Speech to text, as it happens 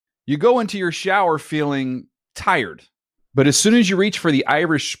You go into your shower feeling tired, but as soon as you reach for the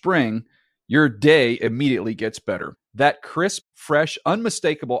Irish Spring, your day immediately gets better. That crisp, fresh,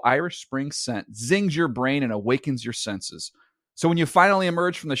 unmistakable Irish Spring scent zings your brain and awakens your senses. So when you finally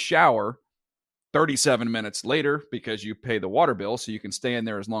emerge from the shower 37 minutes later, because you pay the water bill so you can stay in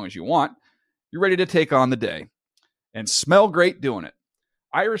there as long as you want, you're ready to take on the day and smell great doing it.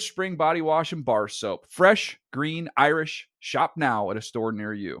 Irish Spring Body Wash and Bar Soap. Fresh, green, Irish. Shop now at a store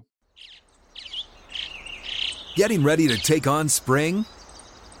near you. Getting ready to take on spring?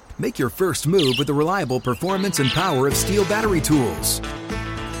 Make your first move with the reliable performance and power of Steel battery tools.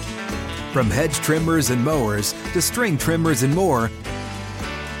 From hedge trimmers and mowers to string trimmers and more,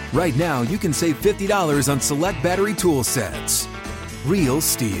 right now you can save $50 on select battery tool sets. Real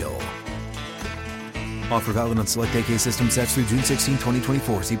Steel. Offer valid on select AK system sets through June 16,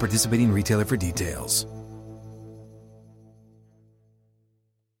 2024. See participating retailer for details.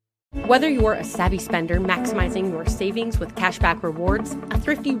 Whether you're a savvy spender maximizing your savings with cashback rewards, a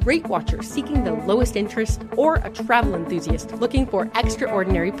thrifty rate watcher seeking the lowest interest, or a travel enthusiast looking for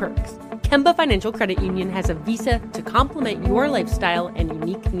extraordinary perks, Kemba Financial Credit Union has a visa to complement your lifestyle and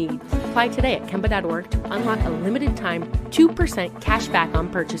unique needs. Apply today at Kemba.org to unlock a limited time 2% cash back on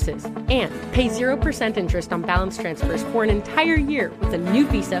purchases and pay 0% interest on balance transfers for an entire year with a new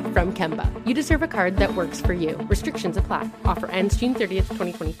visa from Kemba. You deserve a card that works for you. Restrictions apply. Offer ends June 30th,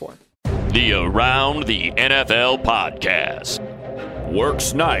 2024. The Around the NFL podcast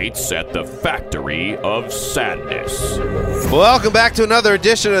works nights at the Factory of Sadness. Welcome back to another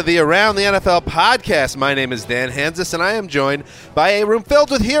edition of the Around the NFL podcast. My name is Dan Hansis, and I am joined by a room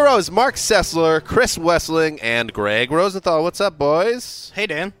filled with heroes, Mark Sessler, Chris Wesseling, and Greg Rosenthal. What's up, boys? Hey,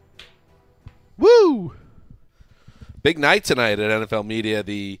 Dan. Woo! Big night tonight at NFL Media,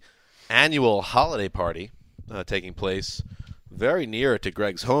 the annual holiday party taking place very near to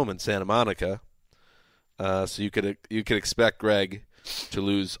Greg's home in Santa Monica. So you could expect Greg to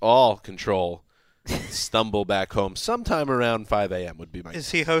lose all control, stumble back home sometime around 5 a.m. would be my guess.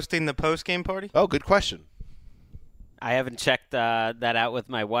 Is he hosting the post-game party? Oh, good question. I haven't checked that out with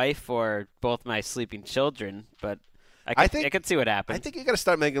my wife or both my sleeping children, but I could see what happens. I think you got to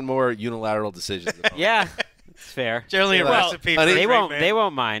start making more unilateral decisions. Yeah, it's fair. Generally a recipe for they great They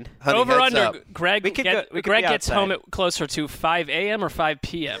won't mind. Honey, over heads under. up. Greg Greg gets home at closer to 5 a.m. or 5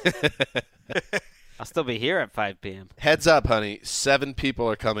 p.m. I'll still be here at 5 p.m. Heads up, honey. 7 people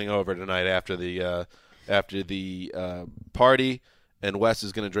are coming over tonight after the party, and Wes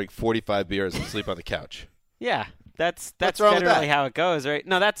is going to drink 45 beers and sleep on the couch. Yeah, that's What's wrong with generally that? how it goes, right?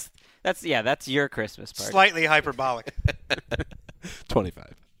 No, that's your Christmas party. Slightly hyperbolic.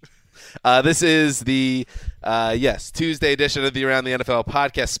 25. This is the Tuesday edition of the Around the NFL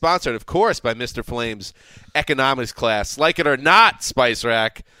podcast, sponsored, of course, by Mr. Flame's economics class. Like it or not, Spice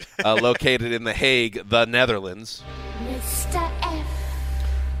Rack, located in The Hague, the Netherlands. Mr. F.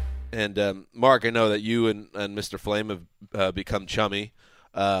 And Mark, I know that you and Mr. Flame have become chummy.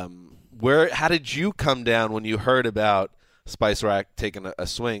 How did you come down when you heard about Spice Rack taking a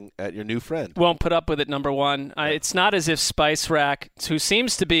swing at your new friend? Won't put up with it, number one. It's not as if Spice Rack, who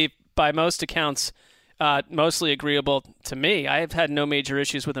seems to be, by most accounts, mostly agreeable to me. I have had no major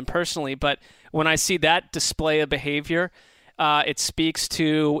issues with him personally, but when I see that display of behavior, it speaks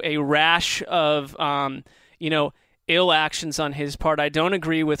to a rash of, ill actions on his part. I don't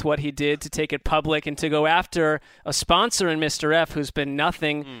agree with what he did to take it public and to go after a sponsor in Mr. F, who's been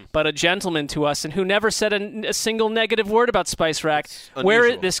nothing but a gentleman to us and who never said a single negative word about Spice Rack,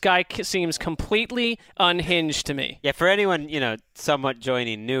 where this guy seems completely unhinged to me. Yeah, for anyone, somewhat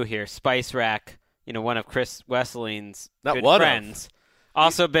joining new here, Spice Rack, one of Chris Wesseling's good friends,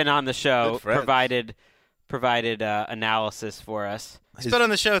 also been on the show, provided analysis for us. He's been on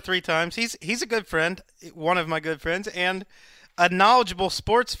the show 3 times. He's a good friend, one of my good friends, and a knowledgeable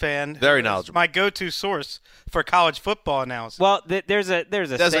sports fan. Very knowledgeable. My go-to source for college football analysis. Well, there's a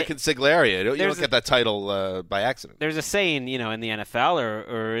Desmond Consigliere. You don't get that title by accident. There's a saying, in the NFL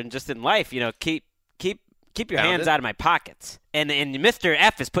or just in life, keep your hands out of my pockets. And Mr.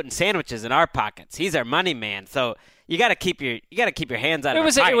 F is putting sandwiches in our pockets. He's our money man. So you got to keep your hands out of my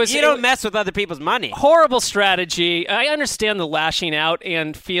pockets. You don't mess with other people's money. Horrible strategy. I understand the lashing out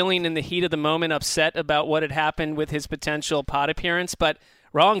and feeling in the heat of the moment upset about what had happened with his potential pot appearance, but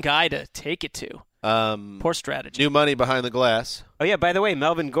wrong guy to take it to. Poor strategy. New money behind the glass. Oh, yeah, by the way,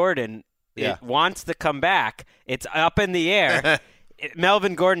 Melvin Gordon wants to come back. It's up in the air.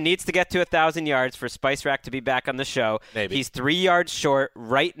 Melvin Gordon needs to get to 1,000 yards for Spice Rack to be back on the show. Maybe. He's 3 yards short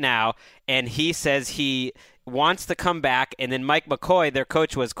right now, and he says he wants to come back, and then Mike McCoy, their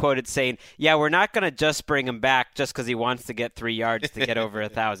coach, was quoted saying, yeah, we're not going to just bring him back just because he wants to get 3 yards to get over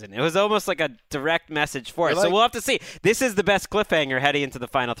 1,000. It was almost like a direct message for us. So we'll have to see. This is the best cliffhanger heading into the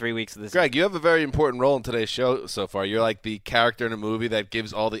final 3 weeks of this. Greg, you have a very important role in today's show so far. You're like the character in a movie that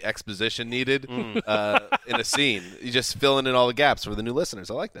gives all the exposition needed in a scene. You're just filling in all the gaps for the new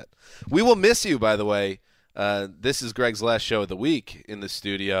listeners. I like that. We will miss you, by the way. This is Greg's last show of the week in the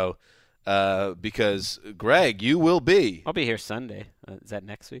studio because, Greg, you will be. I'll be here Sunday. Is that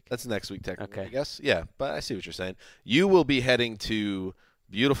next week? That's next week, technically, okay. I guess. Yeah, but I see what you're saying. You will be heading to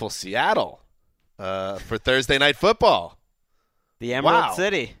beautiful Seattle for Thursday Night Football. The Emerald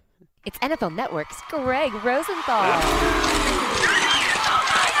City. It's NFL Network's Greg Rosenthal.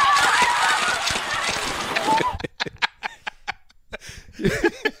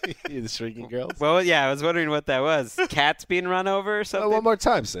 The Shrieking Girls? Well, yeah, I was wondering what that was. Cats being run over or something? One more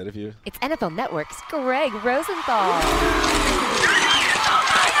time, Sid, if you... It's NFL Network's Greg Rosenthal.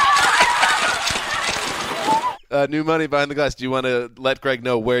 New money behind the glass. Do you want to let Greg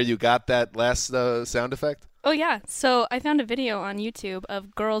know where you got that last sound effect? Oh, yeah. So I found a video on YouTube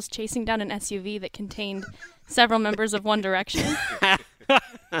of girls chasing down an SUV that contained several members of One Direction.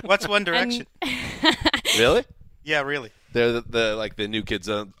 What's One Direction? Really? Yeah, really. They're the new kids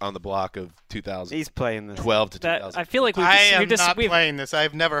on the block of 2000. He's playing this. 12 to 2000. I feel like I am not playing this.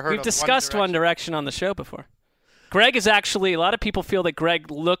 I've never heard of We've discussed One Direction on the show before. Greg is actually, a lot of people feel that Greg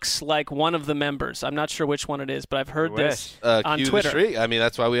looks like one of the members. I'm not sure which one it is, but I've heard this on Twitter. The shriek. I mean,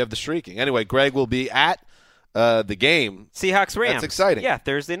 that's why we have the shrieking. Anyway, Greg will be at the game. Seahawks-Rams. That's exciting. Yeah,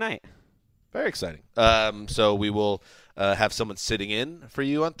 Thursday night. Very exciting. So we will have someone sitting in for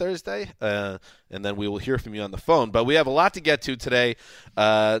you on Thursday, and then we will hear from you on the phone. But we have a lot to get to today.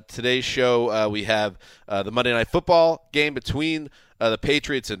 Today's show, we have the Monday Night Football game between the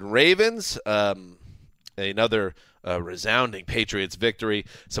Patriots and Ravens. Another resounding Patriots victory.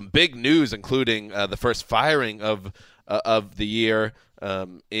 Some big news, including the first firing of the year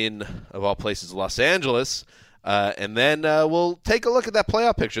in, of all places, Los Angeles. And then we'll take a look at that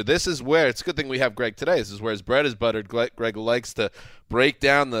playoff picture. This is where, it's a good thing we have Greg today. This is where his bread is buttered. Greg likes to break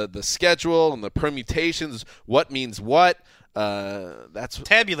down the schedule and the permutations, what means what. That's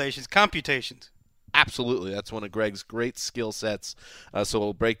tabulations, computations. Absolutely. That's one of Greg's great skill sets. So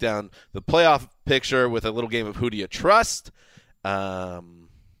we'll break down the playoff picture with a little game of Who Do You Trust? And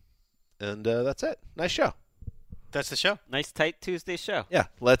that's it. Nice show. That's the show. Nice, tight Tuesday show. Yeah.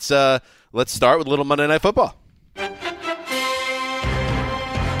 Let's start with a little Monday Night Football.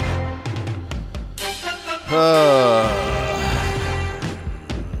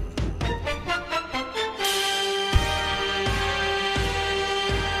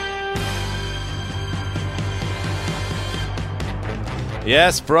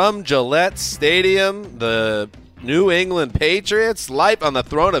 Yes, from Gillette Stadium, the New England Patriots, life on the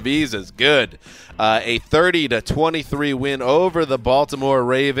throne of ease is good. A 30-23 win over the Baltimore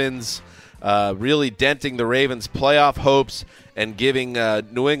Ravens, really denting the Ravens' playoff hopes and giving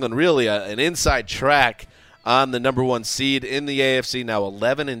New England really an inside track on the number one seed in the AFC, now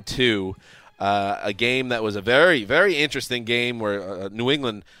 11-2. A game that was a very, very interesting game where New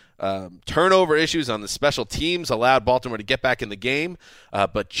England turnover issues on the special teams allowed Baltimore to get back in the game,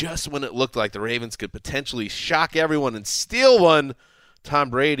 but just when it looked like the Ravens could potentially shock everyone and steal one,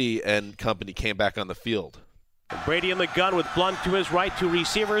 Tom Brady and company came back on the field. Brady in the gun with Blunt to his right, two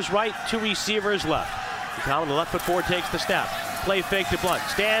receivers right, two receivers left. Colin, the left foot forward, takes the snap. Play fake to Blunt.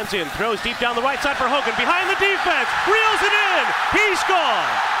 Stands in, throws deep down the right side for Hogan. Behind the defense, reels it in. He's gone.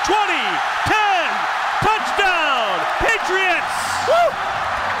 20, 10, touchdown, Patriots! Woo!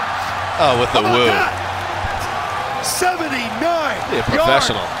 Oh, with the woo. 79 Be a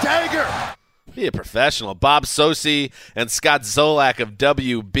professional. Dagger. Be a professional. Bob Sosi and Scott Zolak of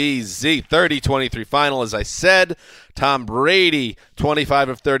WBZ. 30-23 final, as I said. Tom Brady, 25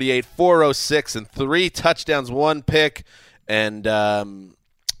 of 38, 406, and 3 touchdowns, 1 pick. And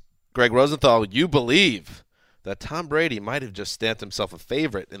Greg Rosenthal, you believe that Tom Brady might have just stamped himself a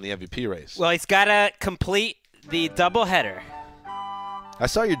favorite in the MVP race. Well, he's got to complete the doubleheader. I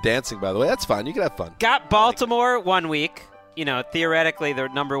saw you dancing, by the way. That's fine. You can have fun. Got Baltimore 1 week. You know, theoretically, the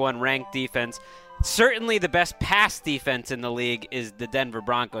number one ranked defense. Certainly the best pass defense in the league is the Denver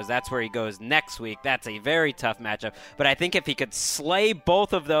Broncos. That's where he goes next week. That's a very tough matchup. But I think if he could slay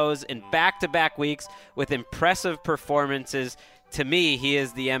both of those in back-to-back weeks with impressive performances, to me, he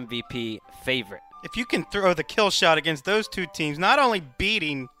is the MVP favorite. If you can throw the kill shot against those two teams, not only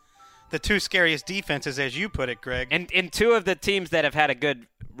beating the two scariest defenses, as you put it, Greg. And two of the teams that have had a good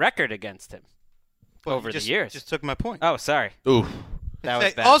record against him over the years. Just took my point. Oh, sorry. Oof. That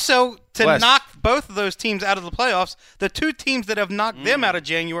was bad. Also, to Wes. knock both of those teams out of the playoffs, the two teams that have knocked them out of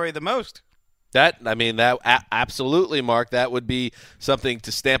January the most. Absolutely, Mark. That would be something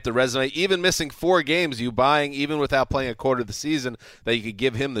to stamp the resume. Even missing 4 games, you buying, even without playing a quarter of the season, that you could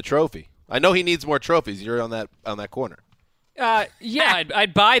give him the trophy. I know he needs more trophies. You're on that corner. Yeah,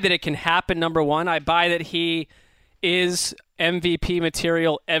 I'd buy that it can happen, number one. I buy that he is MVP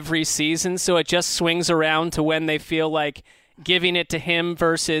material every season, so it just swings around to when they feel like giving it to him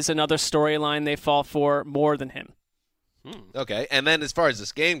versus another storyline they fall for more than him. Okay, and then as far as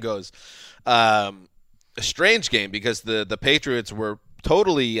this game goes, a strange game because the Patriots were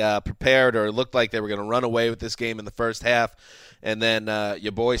totally prepared or looked like they were going to run away with this game in the first half. And then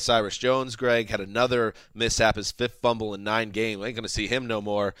your boy Cyrus Jones, Greg, had another mishap, his 5th fumble in 9 games. We ain't going to see him no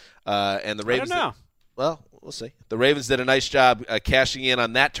more. And the Ravens, I don't know. Well, we'll see. The Ravens did a nice job cashing in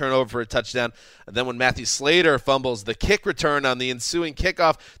on that turnover for a touchdown. And then when Matthew Slater fumbles the kick return on the ensuing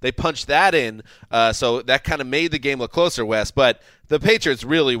kickoff, they punched that in. So that kind of made the game look closer, Wes. But the Patriots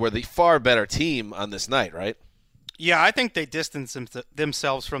really were the far better team on this night, right? Yeah, I think they distanced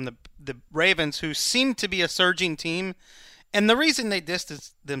themselves from the Ravens, who seemed to be a surging team. And the reason they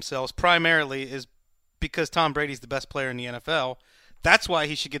distanced themselves primarily is because Tom Brady's the best player in the NFL. That's why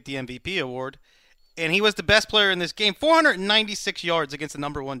he should get the MVP award. And he was the best player in this game. 496 yards against the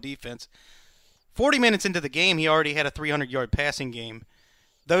number 1 defense. 40 minutes into the game, he already had a 300-yard passing game.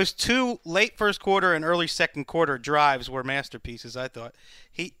 Those 2 late first quarter and early second quarter drives were masterpieces, I thought.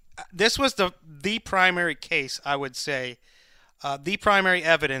 This was the primary case, I would say, the primary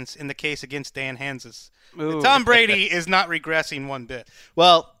evidence in the case against Dan Hanzus. Tom Brady is not regressing one bit.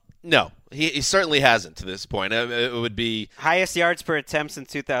 Well, no, he certainly hasn't to this point. It would be highest yards per attempt since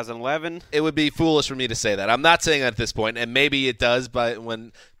 2011. It would be foolish for me to say that. I'm not saying that at this point, and maybe it does, but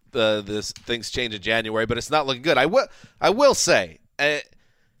when this things change in January. But it's not looking good. I will say,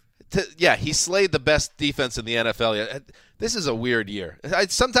 he slayed the best defense in the NFL. This is a weird year.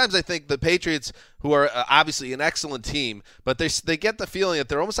 Sometimes I think the Patriots, who are obviously an excellent team, but they get the feeling that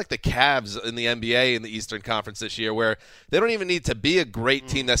they're almost like the Cavs in the NBA in the Eastern Conference this year, where they don't even need to be a great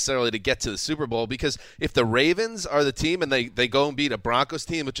team necessarily to get to the Super Bowl, because if the Ravens are the team and they go and beat a Broncos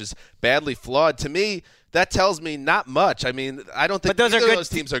team, which is badly flawed, to me, that tells me not much. I mean, I don't think either of those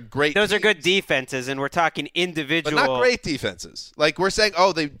teams are great Those teams. are good defenses, and we're talking individual. But not great defenses. Like we're saying,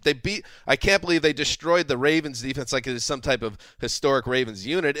 they beat – I can't believe they destroyed the Ravens defense like it is some type of historic Ravens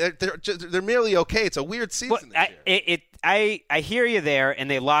unit. They're merely okay. It's a weird season this year. I hear you there, and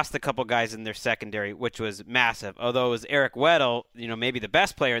they lost a couple guys in their secondary, which was massive. Although it was Eric Weddle, maybe the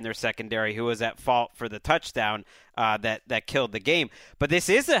best player in their secondary, who was at fault for the touchdown that killed the game. But this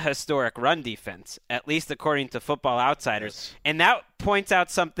is a historic run defense, at least according to Football Outsiders. Yes. And that points out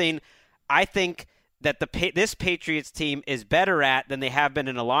something I think that this Patriots team is better at than they have been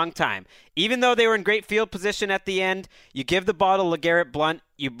in a long time. Even though they were in great field position at the end, you give the ball to LeGarrette Blount,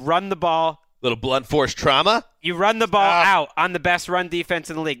 you run the ball. Little blunt force trauma. You run the ball out on the best run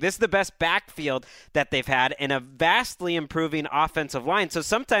defense in the league. This is the best backfield that they've had and a vastly improving offensive line. So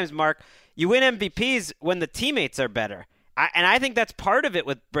sometimes, Mark, you win MVPs when the teammates are better. And I think that's part of it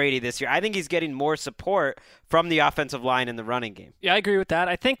with Brady this year. I think he's getting more support from the offensive line in the running game. Yeah, I agree with that.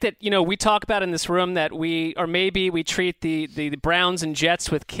 I think that, we talk about in this room that we treat the Browns and Jets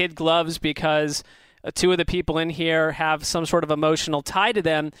with kid gloves because two of the people in here have some sort of emotional tie to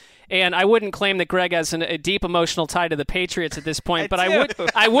them. And I wouldn't claim that Greg has a deep emotional tie to the Patriots at this point, but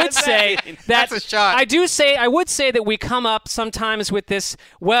I would say that that's a shot. I would say that we come up sometimes with this,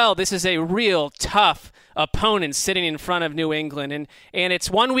 this is a real tough opponent sitting in front of New England, and it's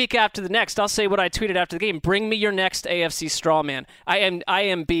 1 week after the next. I'll say what I tweeted after the game: bring me your next AFC strawman. I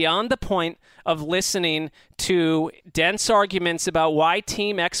am beyond the point of listening to dense arguments about why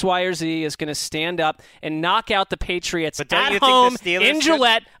team X, Y, or Z is going to stand up and knock out the Patriots at home in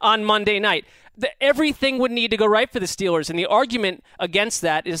Gillette on Monday night. Everything would need to go right for the Steelers, and the argument against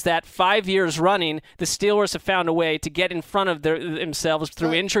that is that 5 years running, the Steelers have found a way to get in front of themselves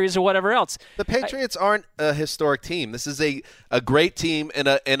through injuries or whatever else. The Patriots aren't a historic team. This is a great team in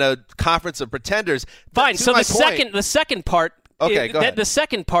a conference of pretenders. Fine. So the second part. Okay, go ahead. The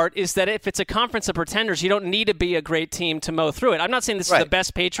second part is that if it's a conference of pretenders, you don't need to be a great team to mow through it. I'm not saying this is the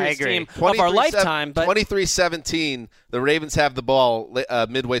best Patriots team of our lifetime, but 23-17, the Ravens have the ball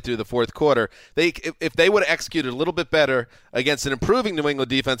midway through the fourth quarter. If they would have executed a little bit better against an improving New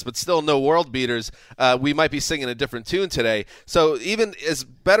England defense, but still no world beaters, we might be singing a different tune today. So even as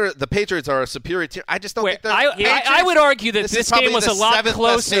better, the Patriots are a superior team. I just don't think they're. I would argue that this game was a lot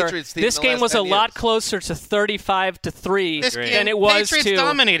closer. This game was a lot closer to 35-3. And it was Patriots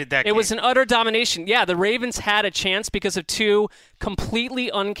dominated that game. It was an utter domination. Yeah, the Ravens had a chance because of two completely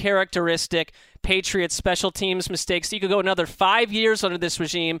uncharacteristic Patriots special teams mistakes. You could go another 5 years under this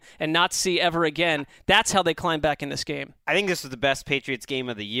regime and not see ever again. That's how they climb back in this game. I think this was the best Patriots game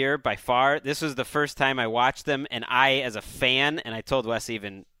of the year by far. This was the first time I watched them, and I, as a fan, and I told Wes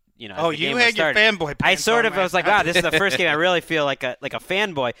even, as the game was starting, your fanboy pants I on, was like, wow, this is the first game I really feel like a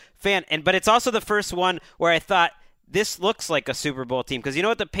fanboy fan. But it's also the first one where I thought, this looks like a Super Bowl team, because you know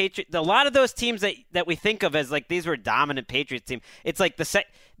what, a lot of those teams that we think of as like these were dominant Patriots team, it's like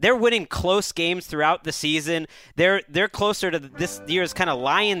they're winning close games throughout the season. They're closer to this year's kind of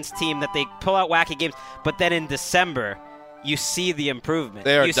Lions team that they pull out wacky games, but then in December you see the improvement.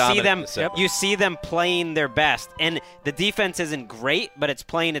 They are you dominant. You see them playing their best, and the defense isn't great, but it's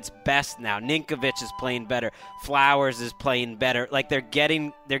playing its best now. Ninkovich is playing better. Flowers is playing better. Like they're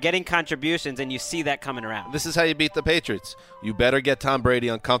getting contributions, and you see that coming around. This is how you beat the Patriots. You better get Tom Brady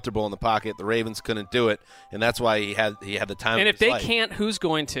uncomfortable in the pocket. The Ravens couldn't do it, and that's why he had the time. And of if they life. can't, who's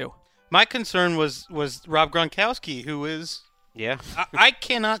going to? My concern was Rob Gronkowski, who is. Yeah. I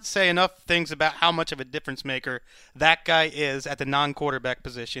cannot say enough things about how much of a difference maker that guy is at the non-quarterback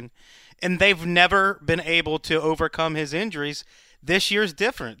position. And they've never been able to overcome his injuries. This year's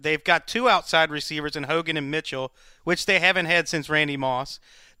different. They've got 2 outside receivers in Hogan and Mitchell, which they haven't had since Randy Moss.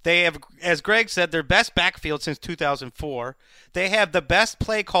 They have, as Greg said, their best backfield since 2004. They have the best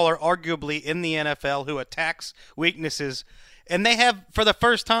play caller arguably in the NFL who attacks weaknesses. And they have, for the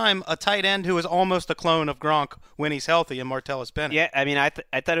first time, a tight end who is almost a clone of Gronk when he's healthy, and Martellus Bennett. Yeah, I mean, I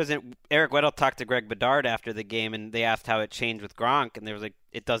thought it was Eric Weddle talked to Greg Bedard after the game, and they asked how it changed with Gronk, and they was like,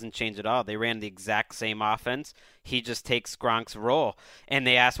 it doesn't change at all. They ran the exact same offense. He just takes Gronk's role. And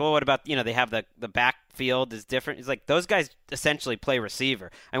they asked, well, what about, they have the backfield is different. It's like those guys essentially play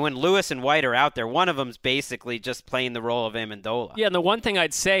receiver. And when Lewis and White are out there, one of them's basically just playing the role of Amendola. Yeah, and the one thing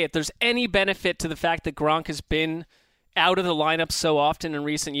I'd say, if there's any benefit to the fact that Gronk has been out of the lineup so often in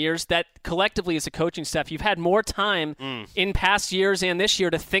recent years, that collectively as a coaching staff, you've had more time in past years and this year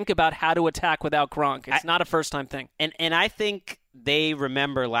to think about how to attack without Gronk. It's not a first-time thing. And I think they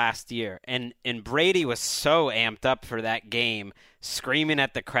remember last year, and Brady was so amped up for that game, screaming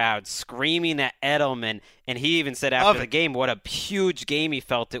at the crowd, screaming at Edelman, and he even said after the game what a huge game he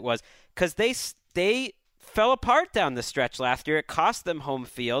felt it was, because they fell apart down the stretch last year. It cost them home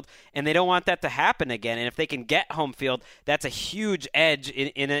field, and they don't want that to happen again. And if they can get home field, that's a huge edge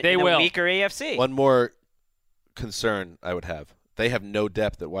in a weaker AFC. One more concern I would have. They have no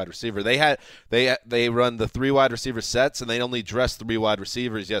depth at wide receiver. They run the 3 wide receiver sets, and they only dressed 3 wide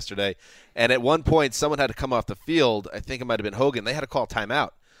receivers yesterday. And at one point, someone had to come off the field. I think it might have been Hogan. They had to call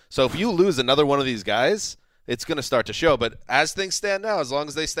timeout. So if you lose another one of these guys, it's going to start to show. But as things stand now, as long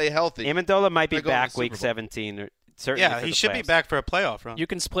as they stay healthy, Amendola might be back week 17. Or certainly yeah, he should be back for a playoff run. You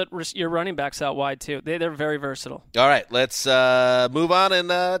can split your running backs out wide, too. They're very versatile. All right, let's move on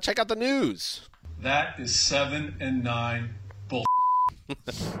and check out the news. That is 7 and 9 bull.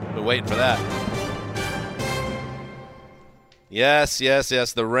 Been waiting for that. Yes.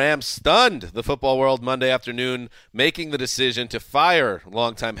 The Rams stunned the football world Monday afternoon, making the decision to fire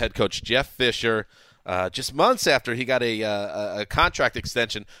longtime head coach Jeff Fisher. Just months after he got a contract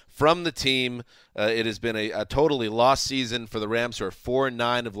extension from the team. It has been a totally lost season for the Rams, who are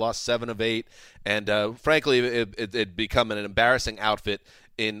 4-9, have lost 7 of 8, and frankly, it become an embarrassing outfit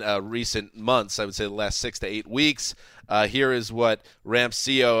in recent months. I would say the last 6 to 8 weeks. Here is what Rams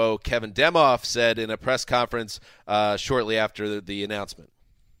COO Kevin Demoff said in a press conference shortly after the announcement.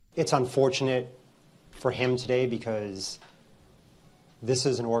 It's unfortunate for him today because this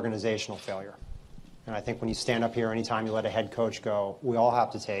is an organizational failure. And I think when you stand up here, anytime you let a head coach go, we all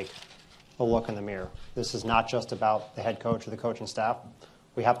have to take a look in the mirror. This is not just about the head coach or the coaching staff.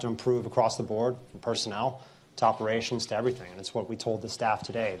 We have to improve across the board, from personnel to operations to everything. And it's what we told the staff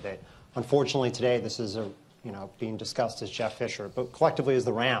today, that unfortunately today this is being discussed as Jeff Fisher. But collectively as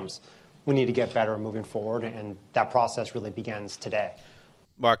the Rams, we need to get better moving forward, and that process really begins today.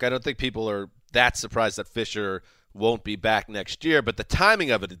 Mark, I don't think people are that surprised that Fisher won't be back next year, but the timing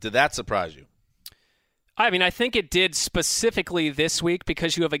of it, did that surprise you? I mean, I think it did specifically this week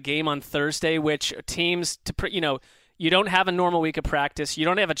because you have a game on Thursday, which teams, you don't have a normal week of practice. You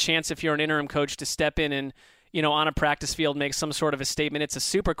don't have a chance if you're an interim coach to step in and, on a practice field make some sort of a statement. It's a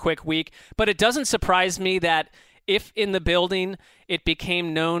super quick week. But it doesn't surprise me that if in the building it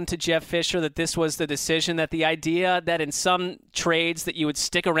became known to Jeff Fisher that this was the decision, that the idea that in some trades that you would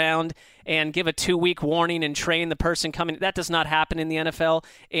stick around and give a 2-week warning and train the person coming, that does not happen in the NFL.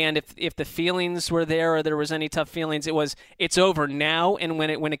 And if the feelings were there or there was any tough feelings, it's over now. And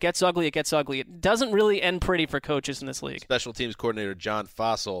when it gets ugly, it gets ugly. It doesn't really end pretty for coaches in this league. Special teams coordinator John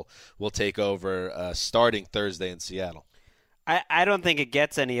Fossil will take over starting Thursday in Seattle. I don't think it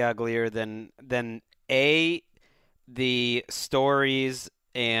gets any uglier than the stories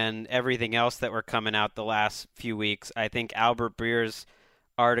and everything else that were coming out the last few weeks. I think Albert Breer's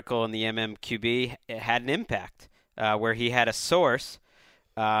article in the MMQB had an impact where he had a source,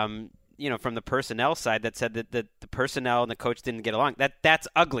 from the personnel side that said that the personnel and the coach didn't get along. That's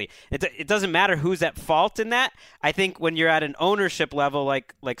ugly. It doesn't matter who's at fault in that. I think when you're at an ownership level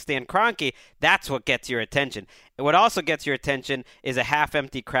like Stan Kroenke, that's what gets your attention. And what also gets your attention is a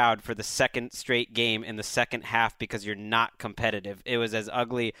half-empty crowd for the second straight game in the second half because you're not competitive. It was as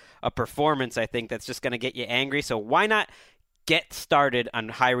ugly a performance, I think, that's just going to get you angry. So why not get started on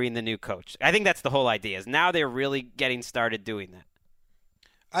hiring the new coach? I think that's the whole idea, is now they're really getting started doing that.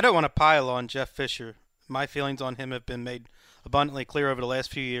 I don't want to pile on Jeff Fisher. My feelings on him have been made abundantly clear over the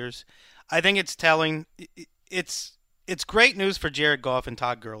last few years. I think it's telling. It's great news for Jared Goff and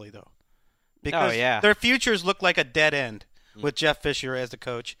Todd Gurley, though, because their futures look like a dead end with Jeff Fisher as the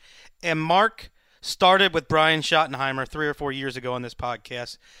coach. And Mark started with Brian Schottenheimer 3 or 4 years ago on this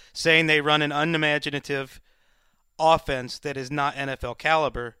podcast, saying they run an unimaginative offense that is not NFL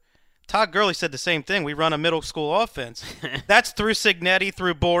caliber. Todd Gurley said the same thing. We run a middle school offense. That's through Cignetti,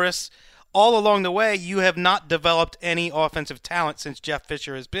 through Boris. All along the way, you have not developed any offensive talent since Jeff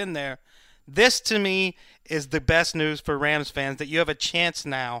Fisher has been there. This, to me, is the best news for Rams fans, that you have a chance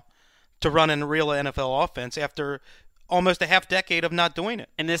now to run a real NFL offense after almost a half decade of not doing it.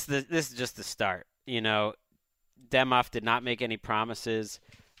 And this is just the start. Demoff did not make any promises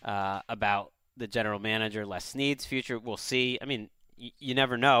about the general manager, Les Snead's future. We'll see. I mean, you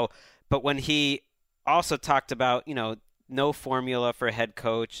never know. But when he also talked about, no formula for a head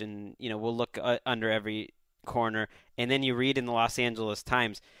coach and, we'll look under every corner. And then you read in the Los Angeles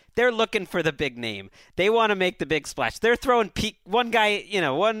Times, they're looking for the big name. They want to make the big splash. They're throwing one guy,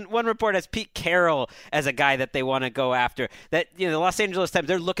 one report has Pete Carroll as a guy that they want to go after. That, the Los Angeles Times,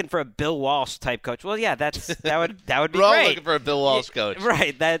 they're looking for a Bill Walsh type coach. Well, yeah, that would be We're great. all looking for a Bill Walsh coach.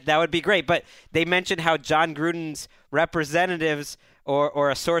 Right, that would be great. But they mentioned how John Gruden's representatives or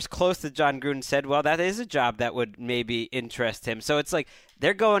a source close to John Gruden said, well, that is a job that would maybe interest him. So it's like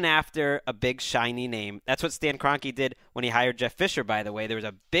they're going after a big, shiny name. That's what Stan Kroenke did when he hired Jeff Fisher, by the way. There was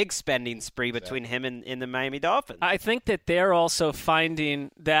a big spending spree between him and the Miami Dolphins. I think that they're also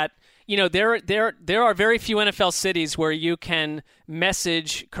finding that, there are very few NFL cities where you can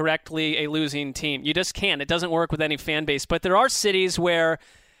message correctly a losing team. You just can't. It doesn't work with any fan base. But there are cities where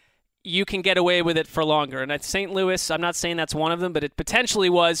you can get away with it for longer. And at St. Louis, I'm not saying that's one of them, but it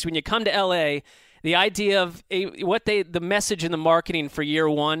potentially was. When you come to L.A., the idea of the message in the marketing for year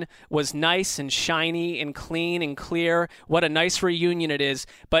one was nice and shiny and clean and clear. What a nice reunion it is.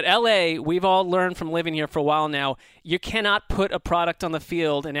 But L.A., we've all learned from living here for a while now, you cannot put a product on the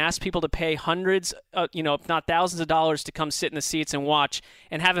field and ask people to pay hundreds, if not thousands of dollars to come sit in the seats and watch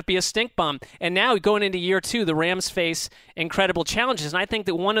and have it be a stink bomb. And now going into year two, the Rams face incredible challenges. And I think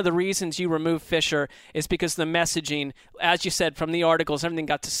that one of the reasons you remove Fisher is because the messaging, as you said, from the articles, everything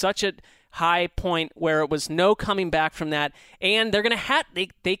got to such a high point where it was no coming back from that, and they're going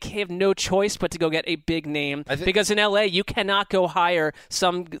to they have no choice but to go get a big name, because in LA you cannot go hire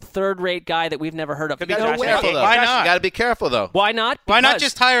some third-rate guy that we've never heard of. Why not? You got to be careful, though. Why not? Why not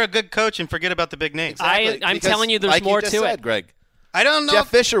just hire a good coach and forget about the big names? Exactly. I'm telling you, there's more to it, Greg. I don't know. Jeff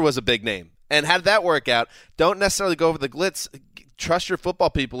Fisher was a big name, and how did that work out? Don't necessarily go over the glitz. Trust your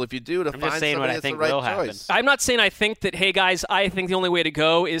football people if you do to find somebody that's the right choice. I'm not saying I think that, hey, guys, I think the only way to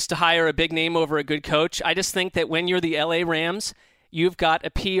go is to hire a big name over a good coach. I just think that when you're the LA Rams, you've got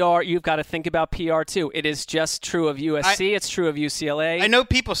a PR. You've got to think about PR, too. It is just true of USC. It's true of UCLA. I know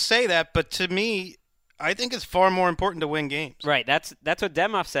people say that, but to me, I think it's far more important to win games. Right. That's what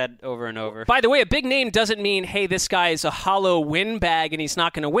Demoff said over and over. By the way, a big name doesn't mean, hey, this guy is a hollow win bag and he's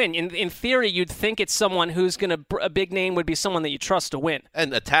not going to win. In theory, you'd think it's someone who's going to – a big name would be someone that you trust to win.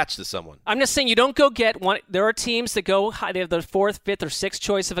 And attached to someone. I'm just saying you don't go get one – there are teams that go – they have the fourth, fifth, or sixth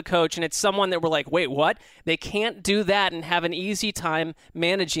choice of a coach, and it's someone that we're like, wait, what? They can't do that and have an easy time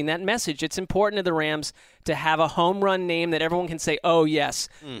managing that message. It's important to the Rams to have a home run name that everyone can say, oh, yes,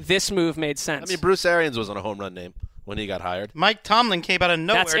 this move made sense. I mean, Bruce Arians wasn't a home run name when he got hired. Mike Tomlin came out of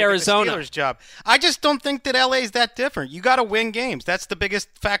nowhere That's Arizona. To get the Steelers job. I just don't think that LA is that different. You got to win games. That's the biggest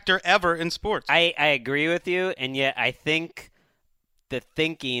factor ever in sports. I agree with you, and yet I think the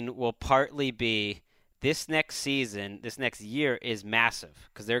thinking will partly be this next season, this next year is massive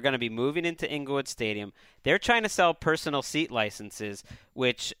because they're going to be moving into Inglewood Stadium. They're trying to sell personal seat licenses,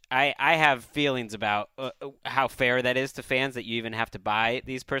 which I have feelings about how fair that is to fans that you even have to buy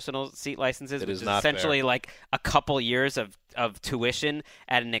these personal seat licenses, which is not essentially fair. like a couple years of tuition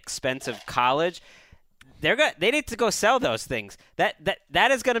at an expensive college. They need to go sell those things.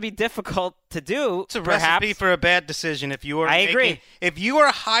 That is going to be difficult to do. It's a perhaps. recipe for a bad decision. If you are, agree. If you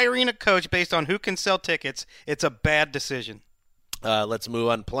are hiring a coach based on who can sell tickets, it's a bad decision. Let's move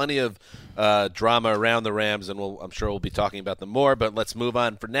on. Plenty of drama around the Rams, and I'm sure we'll be talking about them more. But let's move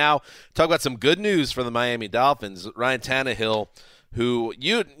on for now. Talk about some good news for the Miami Dolphins. Ryan Tannehill, who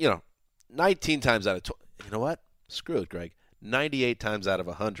 19 times out of 20. You know what? Screw it, Greg. 98 times out of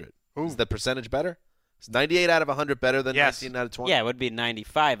 100. Ooh. Is the percentage better? Is 98 out of 100 better than 19 out of 20? Yeah, it would be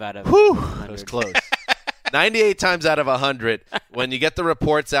 95 out of 100. It was close. 98 times out of 100. When you get the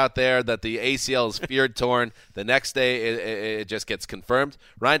reports out there that the ACL is feared torn, the next day it just gets confirmed.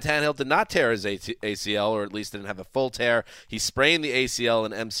 Ryan Tannehill did not tear his ACL, or at least didn't have a full tear. He sprained the ACL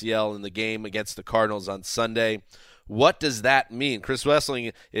and MCL in the game against the Cardinals on Sunday. What does that mean? Chris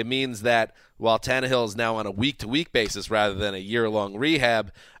Wessling, it means that while Tannehill is now on a week-to-week basis rather than a year-long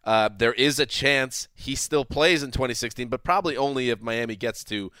rehab, there is a chance he still plays in 2016, but probably only if Miami gets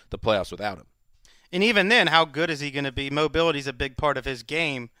to the playoffs without him. And even then, how good is he going to be? Mobility is a big part of his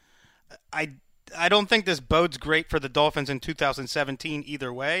game. I don't think this bodes great for the Dolphins in 2017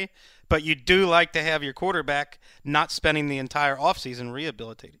 either way, but you do like to have your quarterback not spending the entire offseason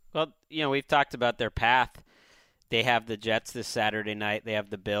rehabilitating. Well, we've talked about their path. They have the Jets this Saturday night. They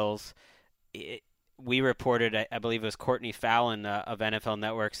have the Bills. We reported, I believe it was Courtney Fallon of NFL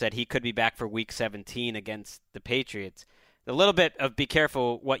Network, said he could be back for Week 17 against the Patriots. A little bit of be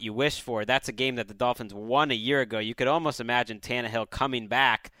careful what you wish for. That's a game that the Dolphins won a year ago. You could almost imagine Tannehill coming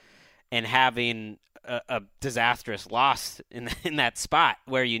back and having a disastrous loss in that spot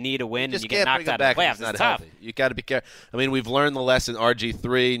where you need a win and you get knocked out of the playoffs. It's tough. You got to be careful. I mean, we've learned the lesson,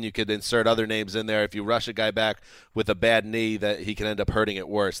 RG3, and you could insert other names in there. If you rush a guy back with a bad knee, that he can end up hurting it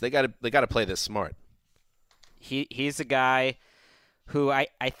worse. They got to play this smart. He's a guy who I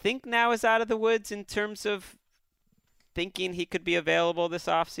think now is out of the woods in terms of thinking he could be available this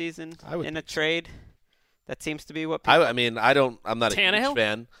offseason in a trade. That seems to be what people... I'm not a huge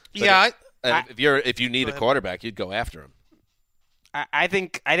fan. Yeah. If you need a quarterback, you'd go after him. I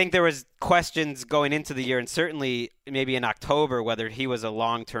think there was questions going into the year, and certainly maybe in October, whether he was a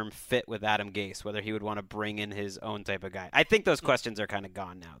long-term fit with Adam Gase, whether he would want to bring in his own type of guy. I think those questions are kind of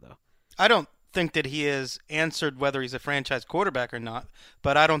gone now, though. I don't think that he has answered whether he's a franchise quarterback or not,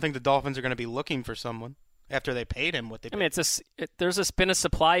 but I don't think the Dolphins are going to be looking for someone after they paid him what they paid. I mean, there's been a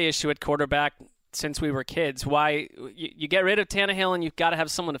supply issue at quarterback since we were kids. Why you get rid of Tannehill and you've got to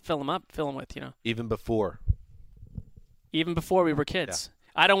have someone to fill him with, Even before we were kids.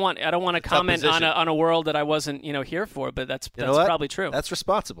 Yeah. I don't want to comment on a world that I wasn't here for, but that's probably true. That's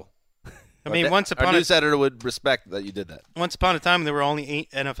responsible. I mean, our news editor would respect that you did that. Once upon a time, there were only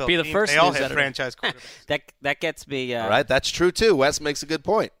 8 NFL Be the teams. First they all news had editor. franchise quarterbacks. That gets me. All right, that's true too. Wes makes a good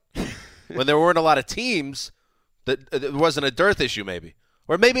point. When there weren't a lot of teams, there wasn't a dearth issue, maybe,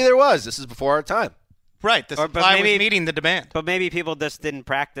 or maybe there was. This is before our time. Right, the supply was meeting the demand. But maybe people just didn't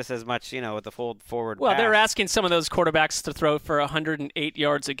practice as much, with the full forward Well, pass. they're asking some of those quarterbacks to throw for 108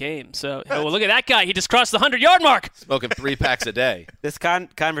 yards a game. So, look at that guy. He just crossed the 100-yard mark. Smoking 3 packs a day. This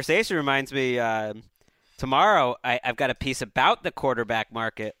conversation reminds me, tomorrow I've got a piece about the quarterback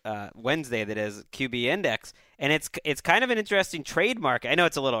market, Wednesday that is, QB Index, and it's kind of an interesting trade market. I know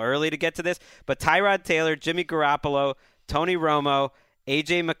it's a little early to get to this, but Tyrod Taylor, Jimmy Garoppolo, Tony Romo,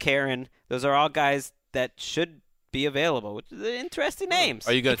 A.J. McCarron, those are all guys that should be available, which is interesting names.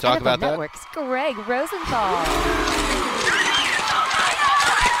 Are you going to talk about that? Network's Greg Rosenthal.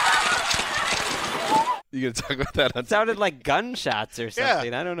 You going to talk about that? It sounded like gunshots or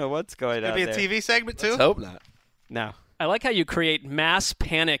something. I don't know what's going on Could be there. a TV segment too. Let's hope not. No. I like how you create mass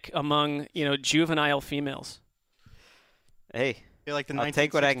panic among juvenile females. Hey, You're like the I'll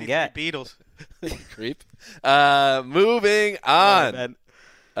take what I can get. Beatles. Creep. Moving on.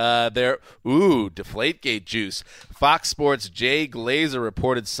 Deflategate juice. Fox Sports' Jay Glazer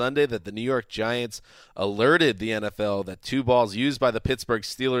reported Sunday that the New York Giants alerted the NFL that 2 balls used by the Pittsburgh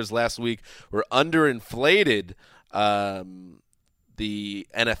Steelers last week were underinflated. The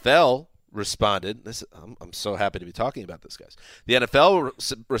NFL responded. I'm so happy to be talking about this, guys. The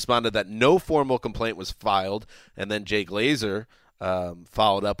NFL responded that no formal complaint was filed, and then Jay Glazer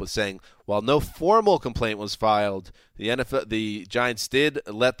followed up with saying, while no formal complaint was filed, the Giants did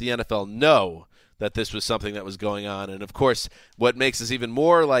let the NFL know that this was something that was going on. And of course, what makes this even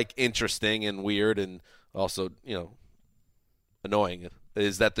more interesting and weird and also, annoying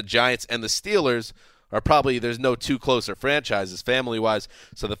is that the Giants and the Steelers are probably, there's no two closer franchises family-wise.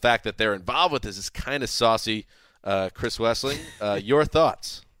 So the fact that they're involved with this is kind of saucy. Chris Wessling, your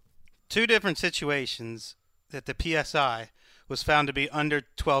thoughts? 2 different situations that the PSI was found to be under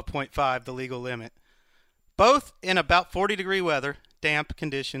 12.5, the legal limit. both in about 40-degree weather, damp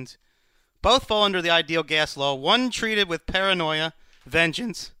conditions. Both fall under the ideal gas law, one treated with paranoia,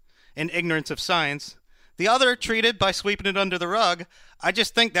 vengeance, and ignorance of science. The other treated by sweeping it under the rug. I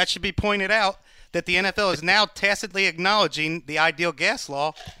just think that should be pointed out that the NFL is now tacitly acknowledging the ideal gas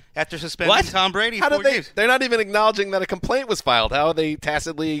law after suspending Tom Brady. How did they? They're not even acknowledging that a complaint was filed. How are they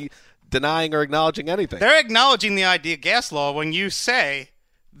tacitly denying or acknowledging anything? They're acknowledging the ideal gas law when you say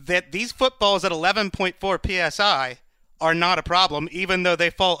that these footballs at 11.4 PSI are not a problem, even though they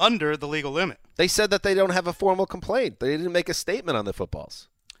fall under the legal limit. They said that they don't have a formal complaint. They didn't make a statement on the footballs.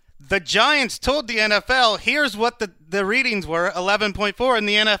 The Giants told the NFL, here's what the readings were, 11.4, and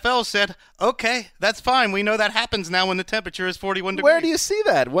the NFL said, okay, that's fine. We know that happens now when the temperature is 41 degrees. Where do you see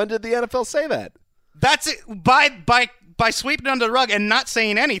that? When did the NFL say that? That's it. By sweeping it under the rug and not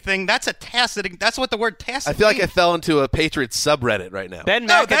saying anything, that's what the word tacit I feel like I means. fell into a Patriots subreddit right now.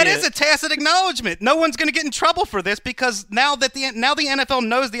 No, that is a tacit acknowledgement. No one's going to get in trouble for this because now the NFL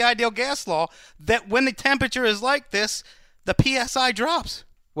knows the ideal gas law, that when the temperature is like this, the PSI drops.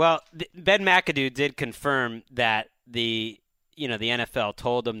 Well, Ben McAdoo did confirm that the NFL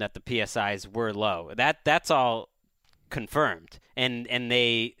told him that the PSIs were low. That's all confirmed, and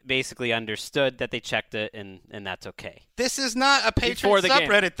they basically understood that they checked it, and that's okay. This is not a Patriot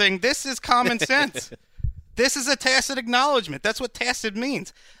subreddit thing. This is common sense. This is a tacit acknowledgement. That's what tacit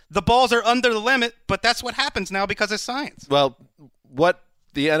means. The balls are under the limit, but that's what happens now because of science. Well, what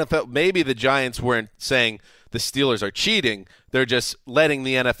the NFL, maybe the Giants weren't saying the Steelers are cheating. They're just letting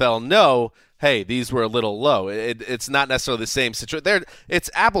the NFL know, hey, these were a little low. It's not necessarily the same situation. It's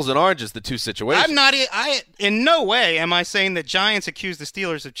apples and oranges, the two situations. In no way am I saying the Giants accused the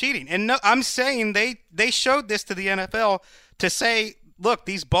Steelers of cheating. And no, I'm saying they showed this to the NFL to say, look,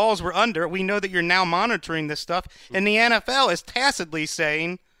 these balls were under. We know that you're now monitoring this stuff. And the NFL is tacitly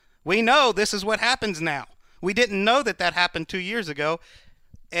saying, we know this is what happens now. We didn't know that happened 2 years ago.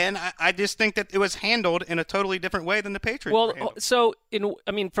 And I just think that it was handled in a totally different way than the Patriots were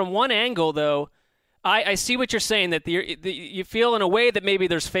handled. From one angle, though, I see what you're saying, that you feel in a way that maybe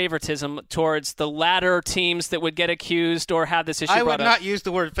there's favoritism towards the latter teams that would get accused or have this issue brought up. I would not use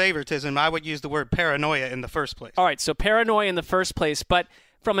the word favoritism. I would use the word paranoia in the first place. All right, so paranoia in the first place. But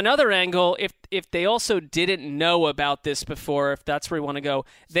from another angle, if they also didn't know about this before, if that's where we want to go,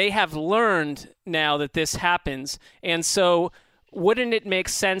 they have learned now that this happens. And so wouldn't it make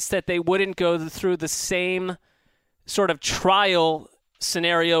sense that they wouldn't go through the same sort of trial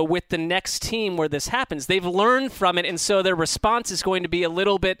scenario with the next team where this happens? They've learned from it, and so their response is going to be a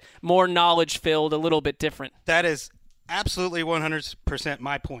little bit more knowledge-filled, a little bit different. That is absolutely 100%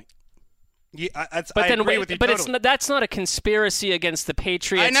 my point. I agree with you totally. That's not a conspiracy against the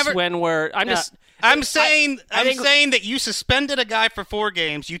Patriots I'm saying that you suspended a guy for 4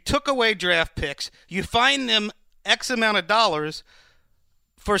 games, you took away draft picks, you fined them X amount of dollars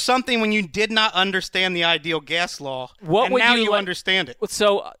for something when you did not understand the ideal gas law, and now you understand it.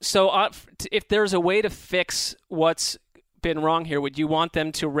 So if there's a way to fix what's been wrong here, would you want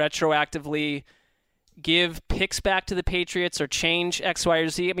them to retroactively give picks back to the Patriots or change X, Y, or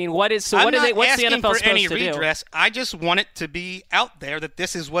Z? I mean, what's the NFL supposed to do? I'm not asking for any redress. I just want it to be out there that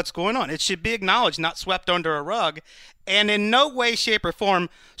this is what's going on. It should be acknowledged, not swept under a rug. And in no way, shape, or form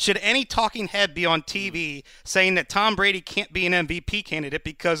should any talking head be on TV saying that Tom Brady can't be an MVP candidate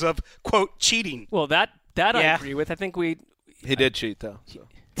because of, quote, cheating. Well, that I agree with. I think he did cheat, though. So.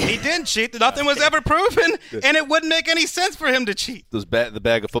 He didn't cheat. Nothing was ever proven, and it wouldn't make any sense for him to cheat. The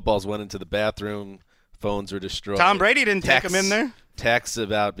bag of footballs went into the bathroom. Phones were destroyed. Tom Brady didn't take them in there. Texts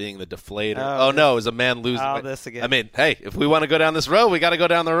about being the deflator. Oh no, it was a man losing. Oh, this again. I mean, hey, if we want to go down this road, we got to go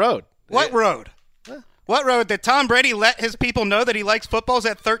down the road. What road? What road? Did Tom Brady let his people know that he likes footballs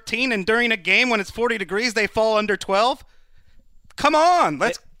at 13, and during a game when it's 40 degrees, they fall under 12? Come on,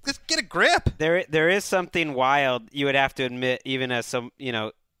 let's get a grip. There is something wild. You would have to admit, even as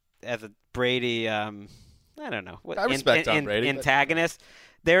as a Brady, I don't know. I respect Tom Brady. Antagonist.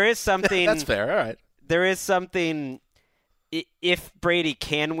 There is something. That's fair. All right. There is something, if Brady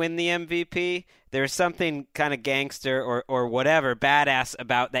can win the MVP, there's something kind of gangster or whatever, badass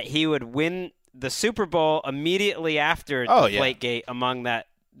about that he would win the Super Bowl immediately after Deflategate among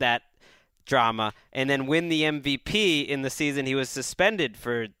that drama, and then win the MVP in the season he was suspended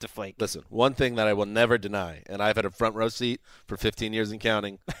for Deflategate. Listen, one thing that I will never deny, and I've had a front row seat for 15 years and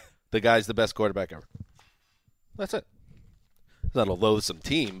counting, the guy's the best quarterback ever. That's it. He's not a loathsome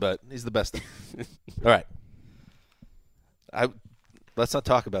team, but he's the best. All right. Let's not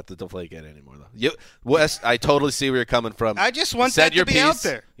talk about the Deflategate anymore, though. Wes, I totally see where you're coming from. I just want that to be out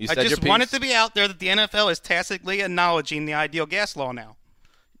there. I just want it to be out there that the NFL is tacitly acknowledging the ideal gas law now.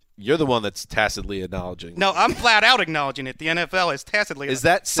 You're the one that's tacitly acknowledging. No, I'm flat out acknowledging it. The NFL is tacitly. Is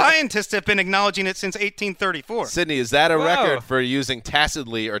that scientists have been acknowledging it since 1834? Sydney, is that a record for using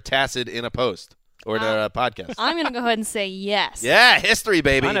tacitly or tacit in a post or in a podcast? I'm going to go ahead and say yes. Yeah, history,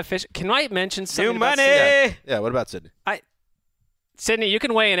 baby. Unofficial. Can I mention something? New money. Yeah, what about Sydney? Sydney, you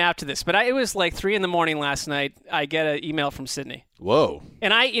can weigh in after this, but it was like 3 a.m. last night. I get an email from Sydney. Whoa.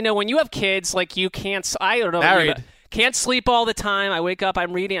 And when you have kids, like you can't. I don't know. Married. Can't sleep all the time. I wake up,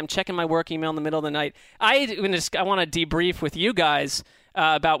 I'm reading, I'm checking my work email in the middle of the night. I want to debrief with you guys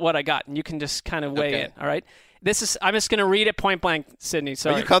about what I got, and you can just kind of weigh in. All right. I'm just going to read it point blank, Sydney.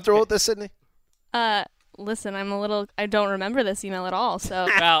 Sorry. Are you comfortable with this, Sydney? Listen, I don't remember this email at all. So.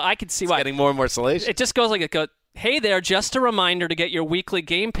 Well, I can see why. Getting more and more salacious. It just goes like it goes. Hey there, just a reminder to get your weekly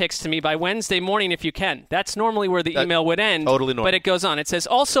game picks to me by Wednesday morning if you can. That's normally where the email would end. Totally normal. But it goes on. It says,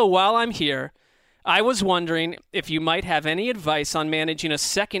 also, while I'm here, I was wondering if you might have any advice on managing a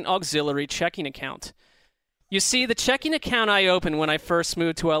second auxiliary checking account. You see, the checking account I opened when I first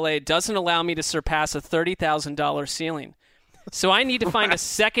moved to LA doesn't allow me to surpass a $30,000 ceiling. So I need to find a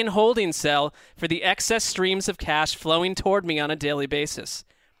second holding cell for the excess streams of cash flowing toward me on a daily basis.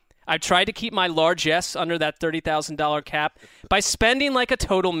 I've tried to keep my largesse under that $30,000 cap by spending like a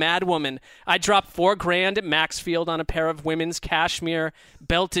total madwoman. I dropped $4,000 at Maxfield on a pair of women's cashmere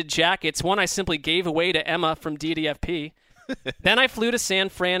belted jackets, one I simply gave away to Emma from DDFP. Then I flew to San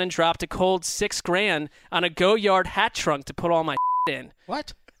Fran and dropped a cold $6,000 on a Go-Yard hat trunk to put all my in.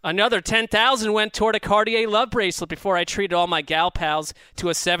 What? Another $10,000 went toward a Cartier love bracelet before I treated all my gal pals to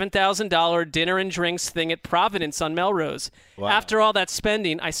a $7,000 dinner and drinks thing at Providence on Melrose. Wow. After all that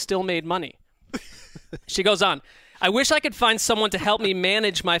spending, I still made money. She goes on, I wish I could find someone to help me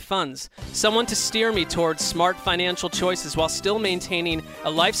manage my funds, someone to steer me towards smart financial choices while still maintaining a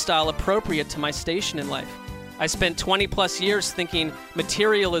lifestyle appropriate to my station in life. I spent 20-plus years thinking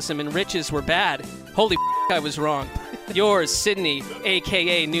materialism and riches were bad. Holy I was wrong. Yours, Sydney,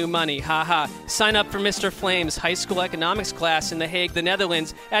 a.k.a. New Money, haha. Sign up for Mr. Flame's high school economics class in The Hague, the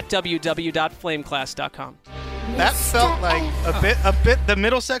Netherlands at www.flameclass.com. That felt like a bit. The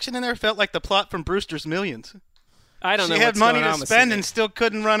middle section in there felt like the plot from Brewster's Millions. I don't know. She had money to spend and still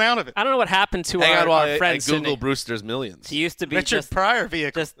couldn't run out of it. I don't know what happened to our friend I Google Sydney. Brewster's Millions. He used to be Richard Pryor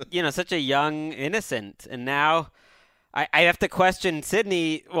vehicle. Just such a young innocent, and now I have to question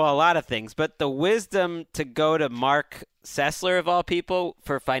Sydney. Well, a lot of things, but the wisdom to go to Mark Sessler of all people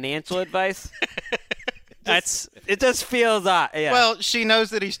for financial advice. It just feels odd. Yeah. Well, she knows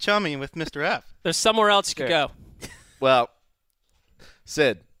that he's chummy with Mr. F. There's somewhere else you could go. Well,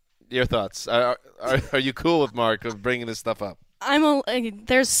 Sid, your thoughts. Are you cool with Mark of bringing this stuff up?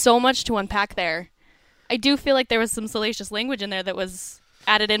 There's so much to unpack there. I do feel like there was some salacious language in there that was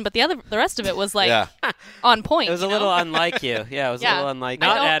added in, but the rest of it was on point. It was a little unlike you. Yeah, it was a little unlike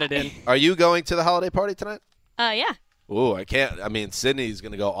not added in. Are you going to the holiday party tonight? Yeah. Ooh, I can't. I mean, Sydney's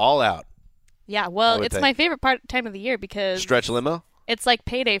going to go all out. Yeah, well, it's my favorite time of the year because stretch limo. It's like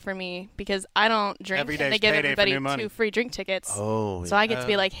payday for me because I don't drink. Every and they give everybody 2 free drink tickets. Oh, so I get to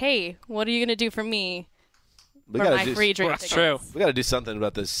be like, hey, what are you going to do for me for my free drink tickets? True. We got to do something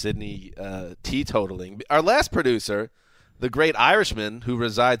about this Sydney teetotaling. Our last producer, the great Irishman who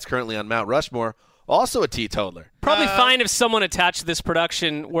resides currently on Mount Rushmore, also a teetotaler. Probably fine if someone attached to this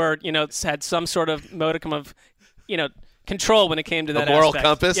production were, had some sort of modicum of, control when it came to that moral aspect.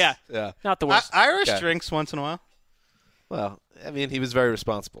 compass? Yeah. Not the worst. Irish drinks once in a while. Well, I mean, he was very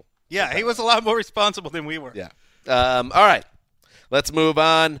responsible. Yeah, he was a lot more responsible than we were. Yeah. All right. Let's move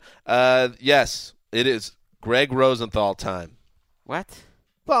on. Yes, it is Greg Rosenthal time. What?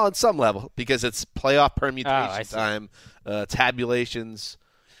 Well, on some level, because it's playoff permutation time, tabulations,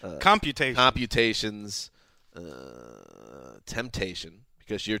 computations, temptation,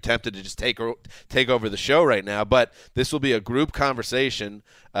 because you're tempted to just take over the show right now. But this will be a group conversation.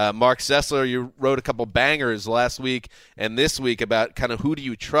 Mark Sessler, you wrote a couple bangers last week and this week about kind of who do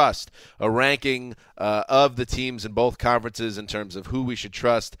you trust, a ranking of the teams in both conferences in terms of who we should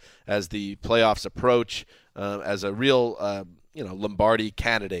trust as the playoffs approach, as a real Lombardi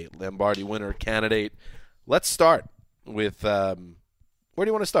winner candidate. Let's start with where do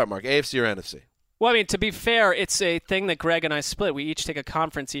you want to start, Mark? AFC or NFC? Well, I mean, to be fair, it's a thing that Greg and I split. We each take a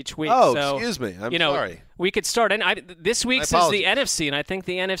conference each week. Oh, so, excuse me. I'm sorry. We could start. And this week's is the NFC, and I think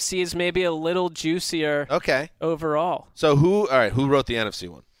the NFC is maybe a little juicier overall. So who wrote the NFC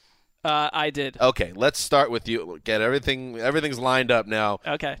one? I did. Okay, let's start with you. Get everything's lined up now.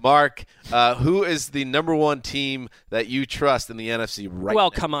 Okay. Mark, who is the number one team that you trust in the NFC right now? Well,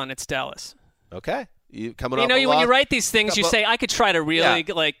 come on, it's Dallas. Okay. Coming you off know, a when loss, you write these things, you say, I could try to really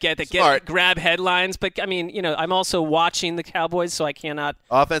grab headlines, but I mean, you know, I'm also watching the Cowboys, so I cannot.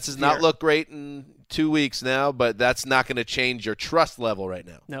 Offense has not looked great in 2 weeks now, but that's not going to change your trust level right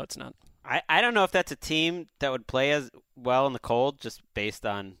now. No, it's not. I don't know if that's a team that would play as well in the cold, just based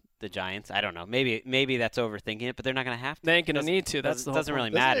on the Giants. I don't know. Maybe that's overthinking it, but they're not going to have to. They ain't going to need to. That's the whole doesn't really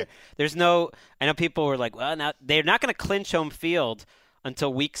point. matter. There's no. I know people were like, well, now they're not going to clinch home field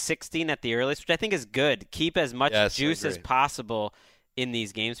until week 16 at the earliest, which I think is good. Keep as much juice as possible in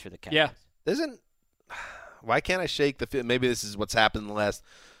these games for the Cowboys. Yeah. Why can't I shake the feel? Maybe this is what's happened in the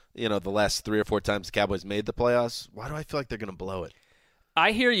last 3 or 4 times the Cowboys made the playoffs. Why do I feel like they're going to blow it?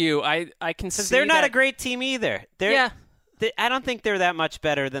 I hear you. I can see they're not that. a great team either. I don't think they're that much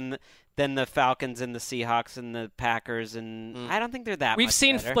better than the Falcons and the Seahawks and the Packers, and I don't think they're that We've much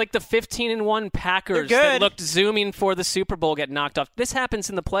seen better. like the 15-1 Packers They're good. that looked zooming for the Super Bowl get knocked off. This happens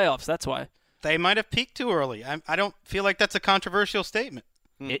in the playoffs. That's why. They might have peaked too early. I don't feel like that's a controversial statement.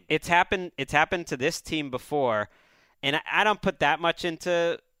 It's happened to this team before, and I don't put that much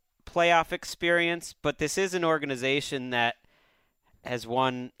into playoff experience, but this is an organization that has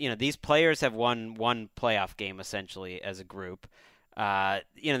won, these players have won one playoff game essentially as a group.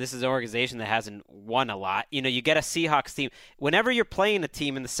 This is an organization that hasn't won a lot. You get a Seahawks team. Whenever you're playing a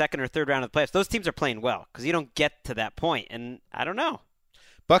team in the second or third round of the playoffs, those teams are playing well because you don't get to that point. And I don't know.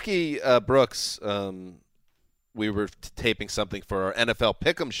 Bucky Brooks, we were taping something for our NFL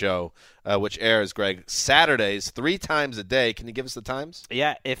Pick'em show, which airs, Greg, Saturdays 3 times a day. Can you give us the times?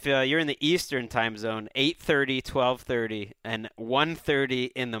 Yeah, if you're in the Eastern time zone, 8:30, 12:30, and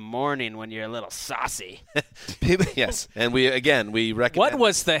 1:30 in the morning when you're a little saucy. Yes, and we recommend. What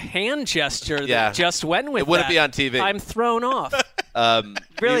was the hand gesture that just went with it wouldn't that? be on TV. I'm thrown off.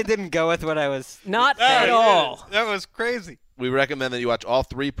 Really didn't go with what I was. Not at all. That was crazy. We recommend that you watch all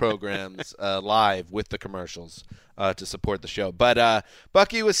 3 programs live with the commercials to support the show. But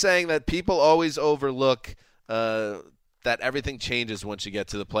Bucky was saying that people always overlook that everything changes once you get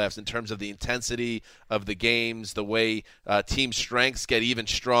to the playoffs in terms of the intensity of the games, the way team strengths get even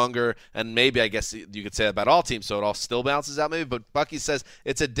stronger, and maybe I guess you could say that about all teams, so it all still balances out maybe. But Bucky says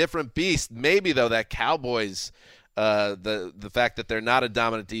it's a different beast. Maybe, though, that Cowboys – the fact that they're not a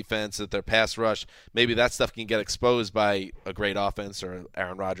dominant defense, that their pass rush, maybe that stuff can get exposed by a great offense or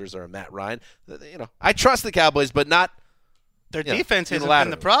Aaron Rodgers or a Matt Ryan. I trust the Cowboys, but not their defense hasn't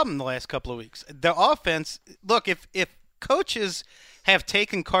been the problem the last couple of weeks. The offense, look, if coaches have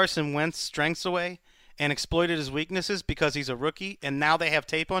taken Carson Wentz's strengths away and exploited his weaknesses because he's a rookie, and now they have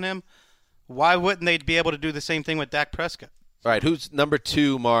tape on him, why wouldn't they be able to do the same thing with Dak Prescott? All right, who's number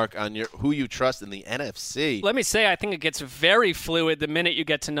 2, Mark, on who you trust in the NFC? Let me say, I think it gets very fluid the minute you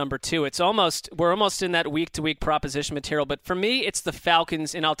get to number 2. We're almost in that week-to-week proposition material. But for me, it's the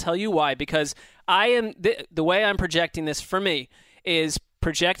Falcons, and I'll tell you why. Because I am the way I'm projecting this for me is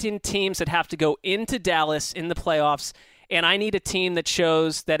projecting teams that have to go into Dallas in the playoffs. And I need a team that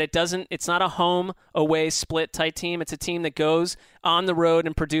shows that it's not a home-away split-type team. It's a team that goes on the road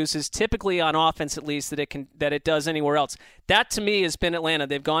and produces, typically on offense at least, that it does anywhere else. That, to me, has been Atlanta.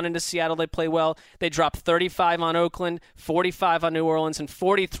 They've gone into Seattle. They play well. They dropped 35 on Oakland, 45 on New Orleans, and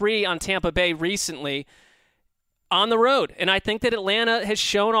 43 on Tampa Bay recently on the road. And I think that Atlanta has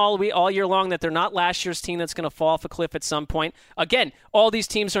shown all year long that they're not last year's team that's going to fall off a cliff at some point. Again, all these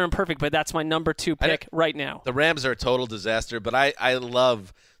teams are imperfect, but that's my number 2 pick right now. The Rams are a total disaster, but I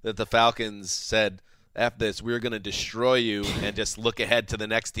love that the Falcons said, after this, we're going to destroy you and just look ahead to the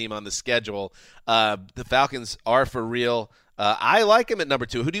next team on the schedule. The Falcons are for real. I like them at number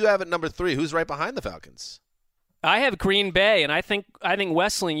 2. Who do you have at number 3? Who's right behind the Falcons? I have Green Bay, and I think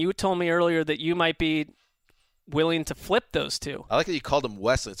Wesleyan, you told me earlier that you might be willing to flip those 2. I like that you called them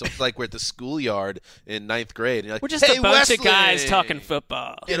Wesley. It's like we're at the schoolyard in 9th grade. And you're like, we're just a bunch of guys talking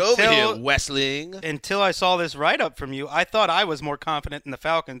football. Get over here, Wesley. Until I saw this write-up from you, I thought I was more confident in the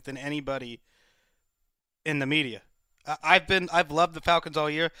Falcons than anybody in the media. I've loved the Falcons all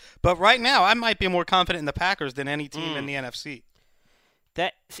year, but right now I might be more confident in the Packers than any team in the NFC.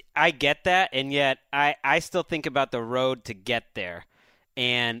 I get that, and yet I still think about the road to get there,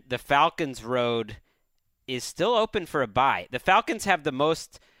 and the Falcons' road is still open for a bye. The Falcons have the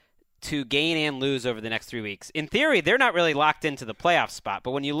most to gain and lose over the next 3 weeks. In theory, they're not really locked into the playoff spot,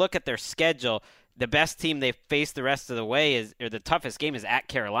 but when you look at their schedule, the best team they face the rest of the way the toughest game is at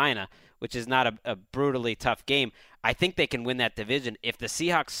Carolina, which is not a brutally tough game. I think they can win that division. If the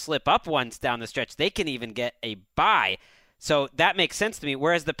Seahawks slip up once down the stretch, they can even get a bye. So that makes sense to me.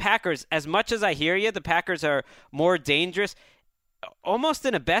 Whereas the Packers, as much as I hear you, the Packers are more dangerous. Almost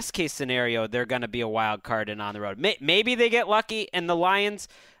in a best-case scenario, they're going to be a wild card and on the road. Maybe they get lucky, and the Lions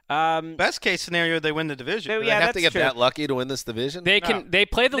Best case scenario, they win the division. They have to get that lucky to win this division? They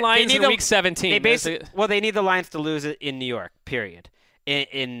play the Lions in Week 17. They need the Lions to lose it in New York, period.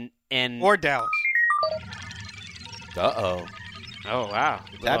 Or Dallas. Uh-oh. Oh, wow.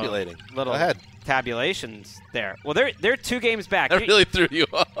 Tabulating. Go ahead. Tabulations there. Well, they're 2 games back. That really threw you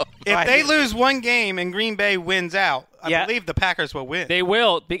off. If they lose one game and Green Bay wins out, I believe the Packers will win. They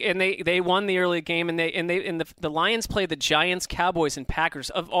will, and they won the early game, and the Lions play the Giants, Cowboys, and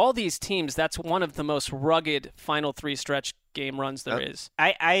Packers. Of all these teams, that's one of the most rugged final 3 stretch game runs there is.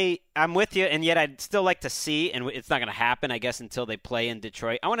 I'm with you, and yet I'd still like to see, and it's not going to happen, I guess, until they play in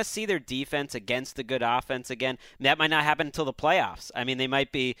Detroit. I want to see their defense against the good offense again. That might not happen until the playoffs. I mean, they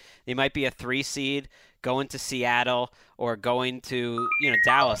might be a 3 seed going to Seattle or going to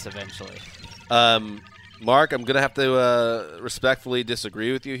Dallas eventually. Mark, I'm going to have to respectfully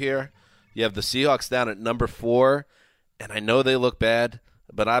disagree with you here. You have the Seahawks down at number 4, and I know they look bad,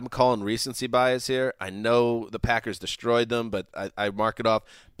 but I'm calling recency bias here. I know the Packers destroyed them, but I mark it off.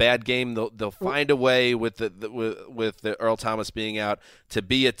 Bad game. They'll find a way with the Earl Thomas being out to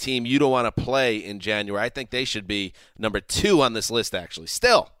be a team you don't want to play in January. I think they should be number 2 on this list, actually.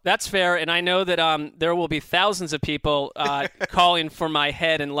 Still. That's fair, and I know that there will be thousands of people calling for my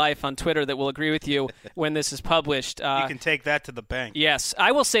head and life on Twitter that will agree with you when this is published. You can take that to the bank. Yes.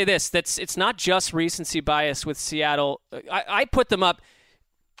 I will say this. It's not just recency bias with Seattle. I put them up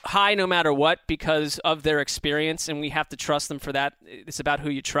high no matter what because of their experience, and we have to trust them for that. It's about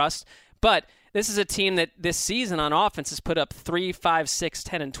who you trust. But this is a team that this season on offense has put up 3, 5, 6,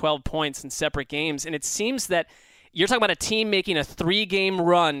 10, and 12 points in separate games, and it seems that you're talking about a team making a 3-game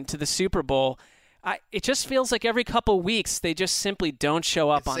run to the Super Bowl. It just feels like every couple weeks they just simply don't show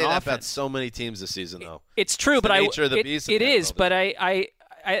up on offense. That about so many teams this season, though. It's true, it's but it is. But I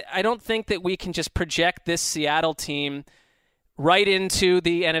don't think that we can just project this Seattle team right into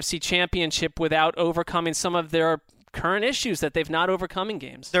the NFC Championship without overcoming some of their current issues that they've not overcome in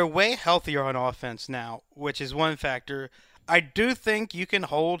games. They're way healthier on offense now, which is one factor. I do think you can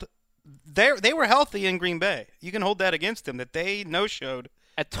hold – they were healthy in Green Bay. You can hold that against them, that they no-showed.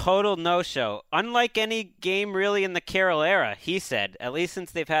 A total no-show. Unlike any game really in the Carroll era, he said, at least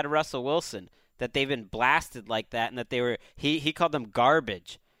since they've had Russell Wilson, that they've been blasted like that and that they were – he called them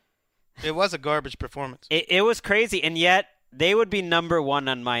garbage. It was a garbage performance. It was crazy, and yet – they would be number 1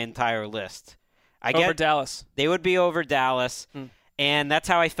 on my entire list. Over Dallas. They would be over Dallas, and that's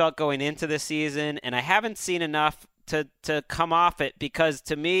how I felt going into the season, and I haven't seen enough to come off it because,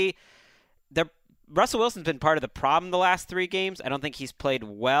 to me, Russell Wilson's been part of the problem the last 3 games. I don't think he's played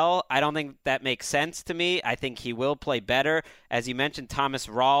well. I don't think that makes sense to me. I think he will play better. As you mentioned, Thomas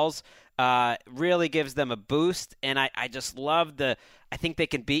Rawls really gives them a boost, and I just love I think they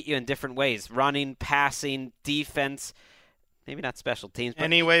can beat you in different ways, running, passing, defense. Maybe not special teams. But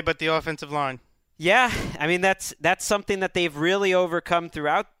anyway, but the offensive line. Yeah, I mean that's something that they've really overcome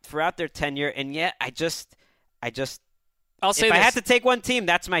throughout their tenure, and yet I'll say if I had to take one team,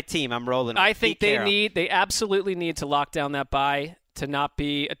 that's my team. I'm rolling. I think they absolutely need to lock down that bye to not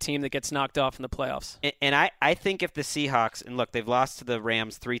be a team that gets knocked off in the playoffs. And I think if the Seahawks, and look, they've lost to the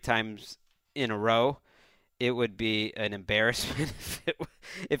Rams 3 times in a row. It would be an embarrassment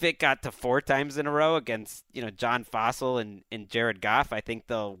if it got to 4 times in a row against John Fossil and Jared Goff. I think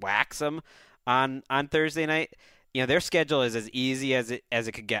they'll wax them on Thursday night. Their schedule is as easy as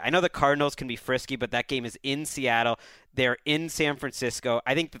it could get. I know the Cardinals can be frisky, but that game is in Seattle. They're in San Francisco.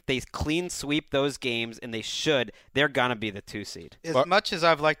 I think that they clean sweep those games, and they're gonna be the 2 seed. As much as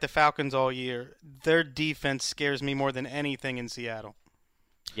I've liked the Falcons all year, their defense scares me more than anything in Seattle.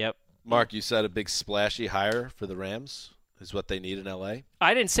 Yep. Mark, you said a big splashy hire for the Rams is what they need in L.A.?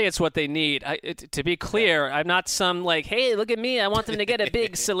 I didn't say it's what they need. To be clear, I'm not some hey, look at me, I want them to get a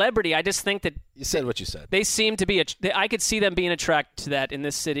big celebrity. I just think that you said what you said. They seem to be I could see them being attracted to that in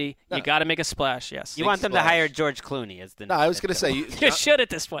this city. No. You got to make a splash, yes. You want them to hire George Clooney as the No, I was going to say you should at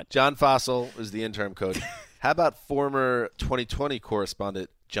this point. John Fossil is the interim coach. How about former 2020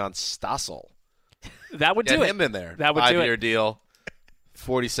 correspondent John Stossel? That would Get do it. him in there. That would do it. 5-year deal.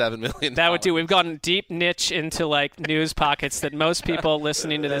 $47 million. That would do. We've gone deep niche into news pockets that most people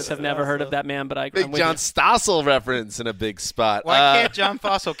listening to this have never heard of that man. But I'm with John you. Stossel reference in a big spot. Why can't John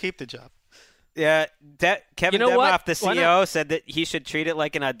Fossil keep the job? Yeah, Kevin Demoff, the CEO, said that he should treat it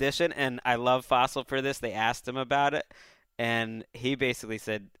like an audition, and I love Fossil for this. They asked him about it, and he basically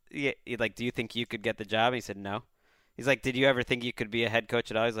said, "Do you think you could get the job?" And he said, "No." He's like, "Did you ever think you could be a head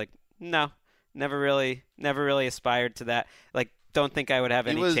coach at all?" He's like, "No, never really aspired to that." don't think I would have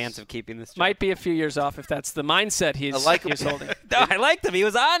any chance of keeping this job. Might be a few years off if that's the mindset he's holding. No, I liked him. He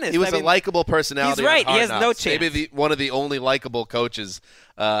was honest. He was a likable personality. He's right. He has no chance. Maybe one of the only likable coaches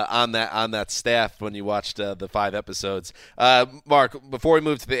on that staff when you watched the 5 episodes. Mark, before we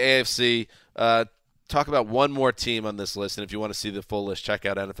move to the AFC, talk about one more team on this list, and if you want to see the full list, check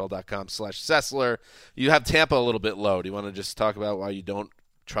out NFL.com/Sessler. You have Tampa a little bit low. Do you want to just talk about why you don't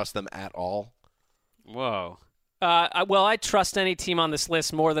trust them at all? Whoa. Well, I trust any team on this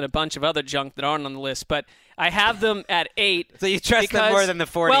list more than a bunch of other junk that aren't on the list, but I have them at 8. So you trust them more than the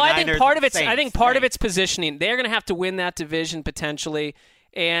 49ers? Well, I think part of Saints. It's positioning. They're going to have to win that division potentially,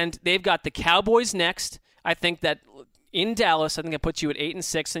 and they've got the Cowboys next. I think that in Dallas, I think that puts you at 8 and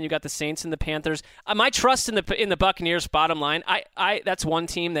 6. Then you got the Saints and the Panthers. My trust in the Buccaneers. Bottom line, that's one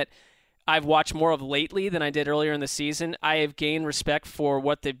team that I've watched more of lately than I did earlier in the season. I have gained respect for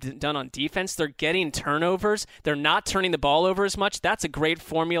what they've done on defense. They're getting turnovers. They're not turning the ball over as much. That's a great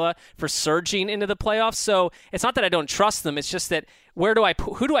formula for surging into the playoffs. So it's not that I don't trust them. It's just that who do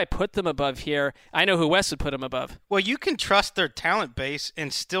I put them above here? I know who Wes would put them above. Well, you can trust their talent base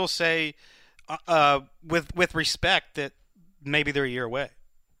and still say with respect that maybe they're a year away.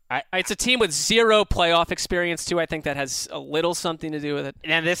 It's a team with 0 playoff experience, too. I think that has a little something to do with it.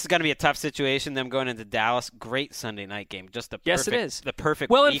 And this is going to be a tough situation, them going into Dallas. Great Sunday night game. Just the perfect, yes, it is. The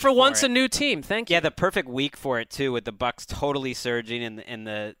perfect well, week and for once, it. a new team. Thank you. Yeah, the perfect week for it, too, with the Bucs totally surging and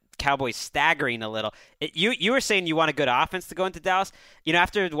the Cowboys staggering a little. You were saying you want a good offense to go into Dallas. You know,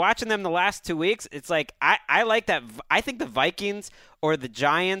 after watching them the last 2 weeks, it's like I like that. I think the Vikings or the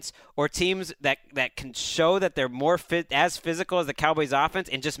Giants or teams that can show that they're more as physical as the Cowboys offense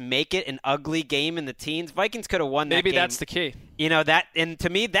and just make it an ugly game in the teens. Vikings could have won that game. Maybe that's the key. You know, and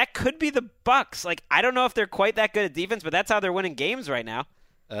to me, that could be the Bucs. Like, I don't know if they're quite that good at defense, but that's how they're winning games right now.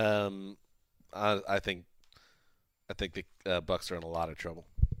 I think the Bucs are in a lot of trouble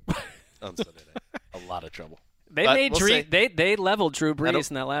on Sunday night. A lot of trouble. They leveled Drew Brees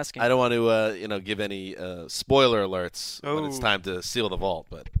in that last game. I don't want to give any spoiler alerts when it's time to seal the vault.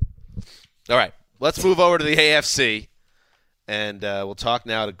 But all right, let's move over to the AFC, and we'll talk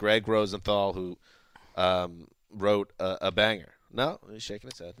now to Greg Rosenthal, who wrote a banger. No, he's shaking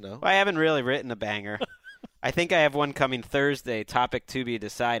his head. No, well, I haven't really written a banger. I think I have one coming Thursday, topic to be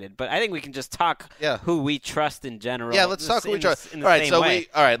decided. But I think we can just talk who we trust in general. Yeah, let's talk who we trust. All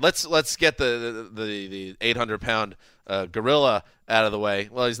right, let's get the 800-pound gorilla out of the way.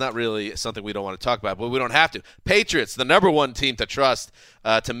 Well, he's not really something we don't want to talk about, but we don't have to. Patriots, the number one team to trust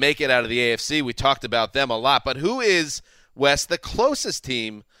to make it out of the AFC. We talked about them a lot. But who is, Wes, the closest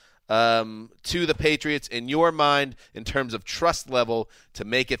team to the Patriots in your mind in terms of trust level to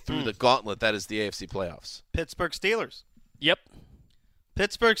make it through the gauntlet that is the AFC playoffs? Pittsburgh Steelers. Yep.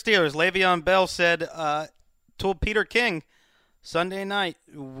 Pittsburgh Steelers. Le'Veon Bell said, told Peter King Sunday night,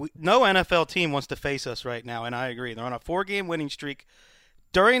 no NFL team wants to face us right now, and I agree. They're on a 4-game winning streak.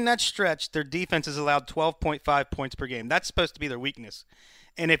 During that stretch, their defense has allowed 12.5 points per game. That's supposed to be their weakness.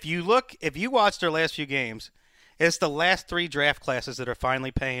 And if you watch their last few games, it's the last 3 draft classes that are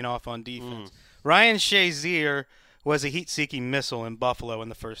finally paying off on defense. Ryan Shazier was a heat-seeking missile in Buffalo in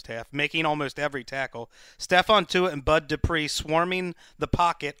the first half, making almost every tackle. Stephon Tuitt and Bud Dupree swarming the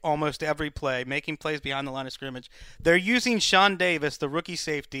pocket almost every play, making plays behind the line of scrimmage. They're using Sean Davis, the rookie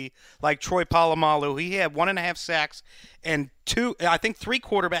safety, like Troy Polamalu. He had 1.5 sacks and 3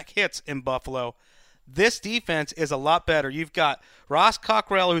 quarterback hits in Buffalo. This defense is a lot better. You've got Ross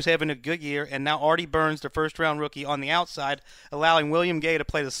Cockrell, who's having a good year, and now Artie Burns, their first-round rookie, on the outside, allowing William Gay to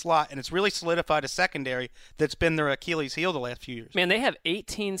play the slot, and it's really solidified a secondary that's been their Achilles heel the last few years. Man, they have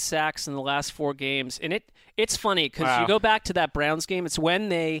 18 sacks in the last 4 games, and it's funny because you go back to that Browns game. It's when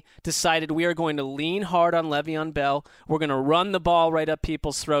they decided we are going to lean hard on Le'Veon Bell. We're going to run the ball right up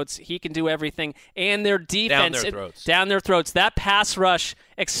people's throats. He can do everything, and their defense down their throats. That pass rush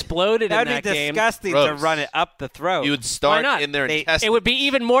exploded in that game. That would be disgusting to run it up the throat. You would start in their intestines. It would be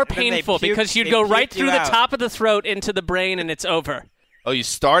even more painful because you'd go right through the top of the throat into the brain, and it's over. Oh, you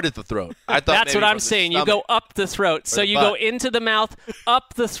start at the throat. I thought that's what I'm saying. You go up the throat. So you go into the mouth,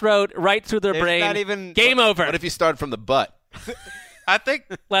 up the throat, right through their brain. Not even, game over. What if you start from the butt? I think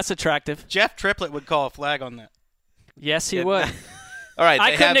less attractive. Jeff Triplett would call a flag on that. Yes, he would. All right,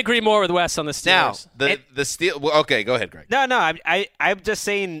 I couldn't agree more with Wes on the Steelers. Now, the Steel. Well, okay, go ahead, Greg. No, I'm just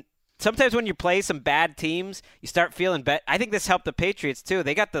saying. Sometimes when you play some bad teams, you start feeling better. I think this helped the Patriots, too.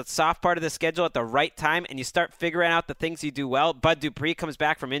 They got the soft part of the schedule at the right time, and you start figuring out the things you do well. Bud Dupree comes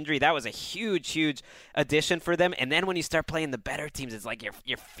back from injury. That was a huge, huge addition for them. And then when you start playing the better teams, it's like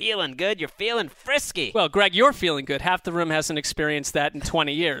you're feeling good. You're feeling frisky. Well, Greg, you're feeling good. Half the room hasn't experienced that in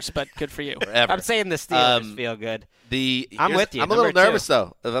 20 years, but good for you. Forever. I'm saying the Steelers feel good. I'm with you. I'm a little nervous,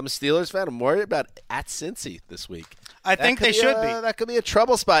 though. If I'm a Steelers fan, I'm worried about at Cincy this week. I think they should be. That could be a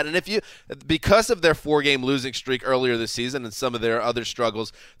trouble spot. And because of their 4-game losing streak earlier this season and some of their other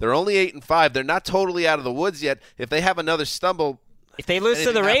struggles, they're only 8-5. They're not totally out of the woods yet. If they have another stumble, if they lose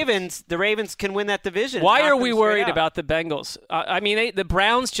to the Ravens, the Ravens can win that division. Why are we worried about the Bengals? The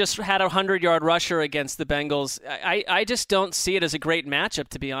Browns just had a 100-yard rusher against the Bengals. I just don't see it as a great matchup,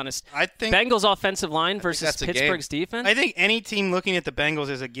 to be honest. I think Bengals offensive line versus Pittsburgh's defense. I think any team looking at the Bengals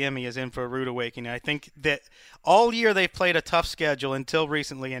as a gimme is in for a rude awakening. I think that all year they've played a tough schedule until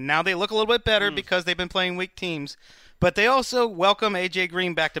recently, and now they look a little bit better because they've been playing weak teams. But they also welcome A.J.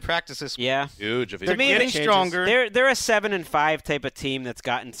 Green back to practice this week. Yeah. Huge. They're getting stronger. They're a 7-5 type of team that's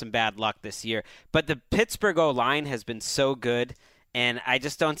gotten some bad luck this year. But the Pittsburgh O-line has been so good, and I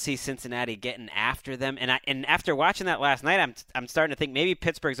just don't see Cincinnati getting after them. And after watching that last night, I'm starting to think maybe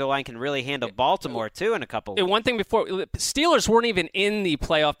Pittsburgh's O-line can really handle Baltimore, too, in a couple weeks. One thing before, Steelers weren't even in the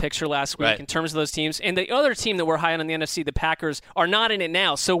playoff picture last week in terms of those teams. And the other team that we're high on in the NFC, the Packers, are not in it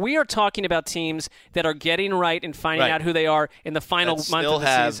now. So we are talking about teams that are getting right and finding out who they are in the final month of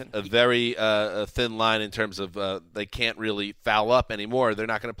the season. Still have a very thin line in terms of they can't really foul up anymore. They're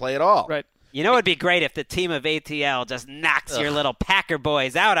not going to play at all. Right. You know, it'd be great if the team of ATL just knocks your little Packer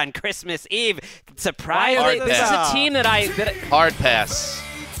boys out on Christmas Eve. Surprise! This is a team that hard pass.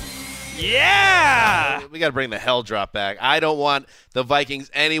 Yeah! We got to bring the hell drop back. I don't want the Vikings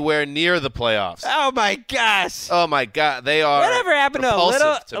anywhere near the playoffs. Oh, my gosh. Oh, my God. They are whatever happened to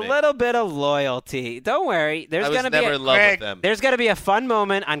a little bit of loyalty? Don't worry. There's going to be never in love with them. There's going to be a fun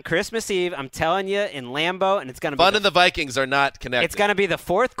moment on Christmas Eve, I'm telling you, in Lambeau, and it's going to be fun, and the Vikings are not connected. It's going to be the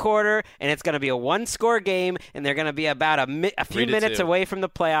fourth quarter, and it's going to be a one-score game, and they're going to be about a few minutes away from the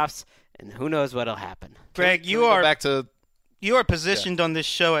playoffs, and who knows what'll happen. Greg, you are positioned on this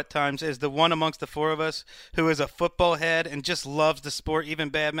show at times as the one amongst the four of us who is a football head and just loves the sport, even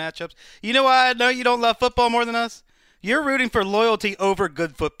bad matchups. You know why I know you don't love football more than us? You're rooting for loyalty over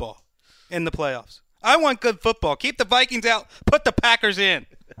good football in the playoffs. I want good football. Keep the Vikings out. Put the Packers in.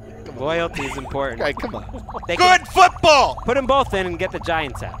 Loyalty is important. Okay, come on. Good football! Put them both in and get the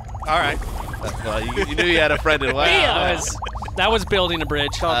Giants out. All right. Well, you knew you had a friend in wow. That was building a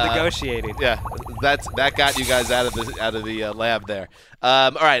bridge. Called negotiating. Yeah, that got you guys out of the lab there.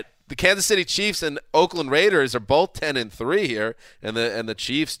 All right, the Kansas City Chiefs and Oakland Raiders are both 10-3 here, and the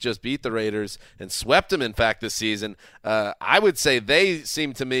Chiefs just beat the Raiders and swept them. In fact, this season, I would say they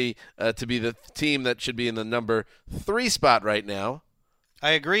seem to me to be the team that should be in the number 3 spot right now.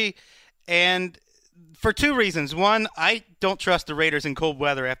 I agree, and for two reasons. One, I don't trust the Raiders in cold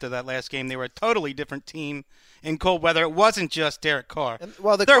weather after that last game. They were a totally different team in cold weather. It wasn't just Derek Carr.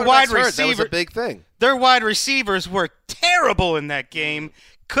 Well, their wide receiver, that was a big thing. Their wide receivers were terrible in that game.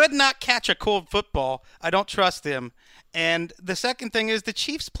 Could not catch a cold football. I don't trust them. And the second thing is the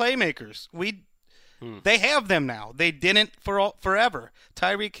Chiefs playmakers. They have them now. They didn't forever.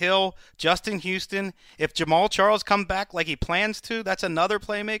 Tyreek Hill, Justin Houston. If Jamal Charles come back like he plans to, that's another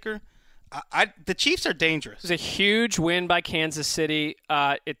playmaker. The Chiefs are dangerous. It was a huge win by Kansas City.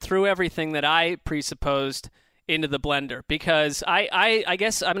 It threw everything that I presupposed into the blender because I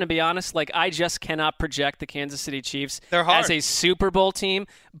guess I'm going to be honest, I just cannot project the Kansas City Chiefs as a Super Bowl team.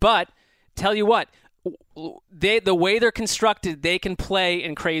 But tell you what, the way they're constructed, they can play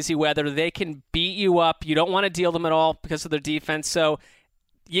in crazy weather. They can beat you up. You don't want to deal them at all because of their defense. So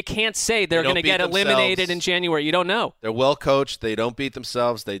you can't say they're going to get eliminated in January. You don't know. They're well coached. They don't beat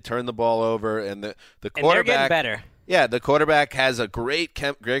themselves. They turn the ball over, and the quarterback. And they're getting better. Yeah, the quarterback has a great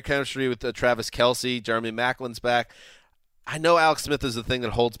chemistry with Travis Kelce. Jeremy Maclin's back. I know Alex Smith is the thing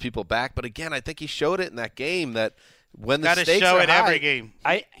that holds people back, but again, I think he showed it in that game that when the stakes are high, every game.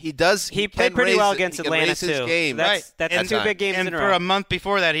 He does. He played pretty well against Atlanta too. Game. That's two big games in a row. And for a month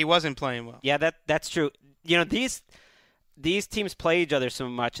before that, he wasn't playing well. Yeah, that's true. You know, these teams play each other so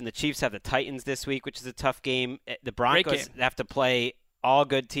much, and the Chiefs have the Titans this week, which is a tough game. The Broncos have to play all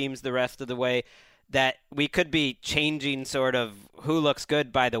good teams the rest of the way. That we could be changing sort of who looks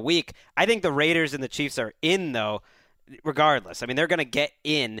good by the week. I think the Raiders and the Chiefs are in, though, regardless. I mean, they're going to get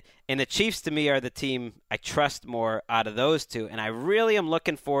in, and the Chiefs, to me, are the team I trust more out of those two. And I really am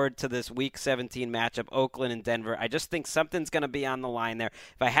looking forward to this Week 17 matchup, Oakland and Denver. I just think something's going to be on the line there.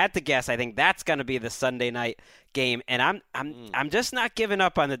 If I had to guess, I think that's going to be the Sunday night game. And I'm just not giving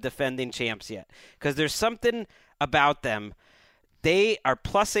up on the defending champs yet because there's something about them. They are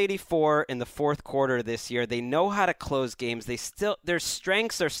plus 84 in the fourth quarter this year. They know how to close games. Their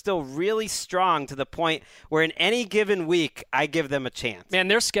strengths are still really strong to the point where in any given week, I give them a chance. Man,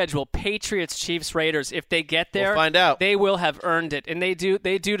 their schedule, Patriots, Chiefs, Raiders, if they get there, we'll find out. They will have earned it, and they do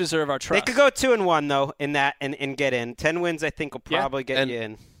deserve our trust. They could go 2-1, though, in that and get in. 10 wins, I think, will probably get you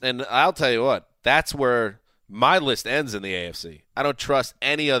in. And I'll tell you what, that's where my list ends in the AFC. I don't trust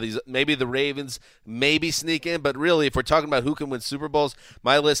any of these. Maybe the Ravens maybe sneak in, but really, if we're talking about who can win Super Bowls,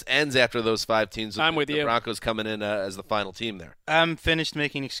 my list ends after those 5 teams. I'm with you. The Broncos coming in as the final team there. I'm finished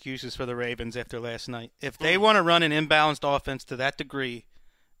making excuses for the Ravens after last night. If they want to run an imbalanced offense to that degree,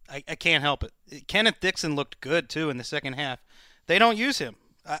 I can't help it. Kenneth Dixon looked good, too, in the second half. They don't use him.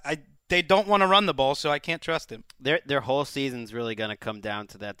 They don't want to run the ball, so I can't trust him. Their whole season's really going to come down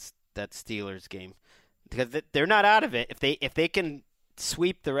to that Steelers game. Because they're not out of it. If they can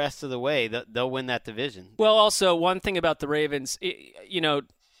sweep the rest of the way, they'll win that division. Well, also, one thing about the Ravens,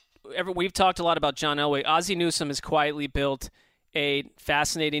 we've talked a lot about John Elway. Ozzie Newsome has quietly built a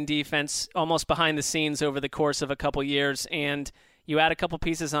fascinating defense almost behind the scenes over the course of a couple years. And you add a couple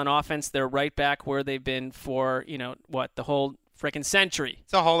pieces on offense, they're right back where they've been for, the whole freaking century.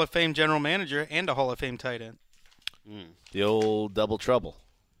 It's a Hall of Fame general manager and a Hall of Fame tight end. The old double trouble.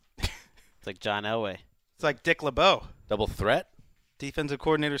 It's like John Elway. It's like Dick LeBeau. Double threat? Defensive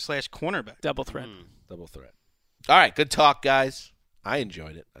coordinator / cornerback. Double threat. Double threat. All right, good talk, guys. I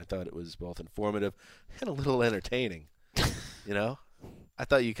enjoyed it. I thought it was both informative and a little entertaining. I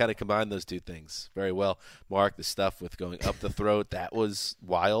thought you kind of combined those two things very well. Mark, the stuff with going up the throat, that was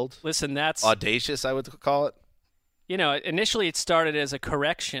wild. Listen, that's audacious, I would call it. Initially it started as a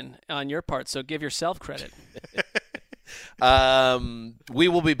correction on your part, so give yourself credit. We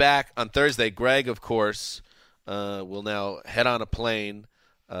will be back on Thursday. Greg, of course, will now head on a plane,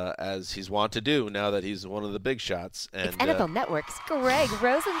 as he's wont to do now that he's one of the big shots. And, it's NFL Network's Greg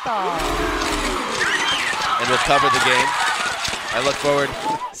Rosenthal. And we'll cover the game. I look forward.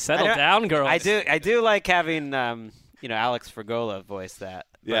 Settle down, girls. I do like having Alex Fragola voice that.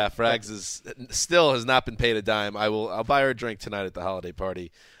 Yeah, Frags still has not been paid a dime. I'll buy her a drink tonight at the holiday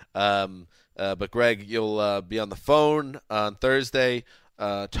party. But Greg, you'll be on the phone on Thursday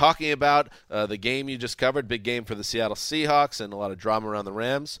talking about the game you just covered, big game for the Seattle Seahawks and a lot of drama around the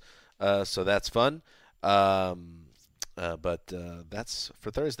Rams. So that's fun. But that's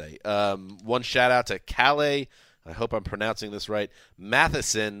for Thursday. One shout out to Calais. I hope I'm pronouncing this right.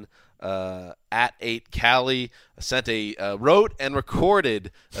 Matheson at 8 Cali wrote and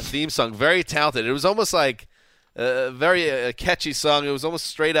recorded a theme song. Very talented. It was almost like very catchy song. It was almost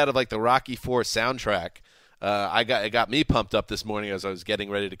straight out of like the Rocky IV soundtrack. It got me pumped up this morning as I was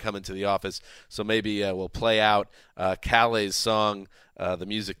getting ready to come into the office. So maybe we'll play out Calais' song, the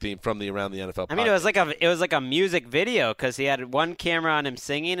music theme from the Around the NFL podcast. I mean, it was like a music video because he had one camera on him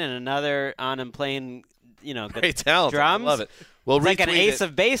singing and another on him playing, Great talent. drums. I love it. Well, it's like an Ace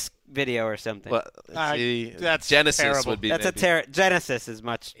of Base video or something. Well, that's Genesis terrible. would be. That's Genesis is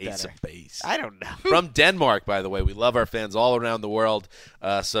much better. Ace of Base. I don't know. From Denmark, by the way. We love our fans all around the world.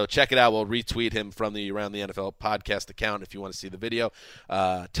 So check it out. We'll retweet him from the Around the NFL podcast account if you want to see the video.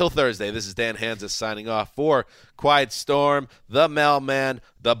 Till Thursday, this is Dan Hanzus signing off for Quiet Storm, the Mailman,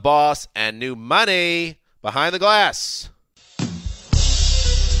 the Boss, and New Money Behind the Glass.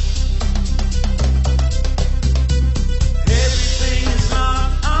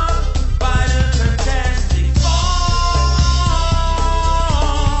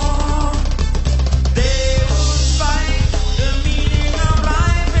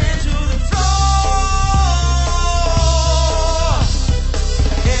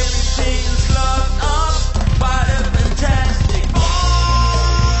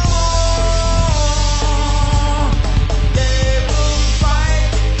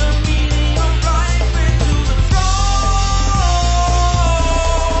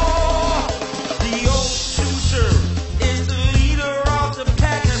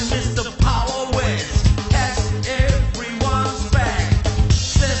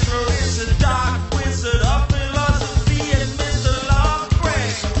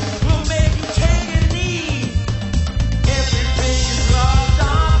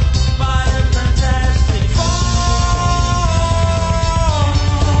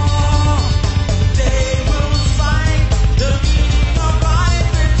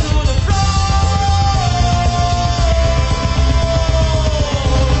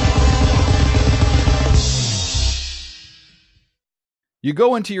 You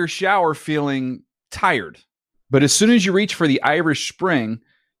go into your shower feeling tired, but as soon as you reach for the Irish Spring,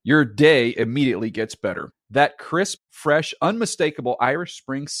 your day immediately gets better. That crisp, fresh, unmistakable Irish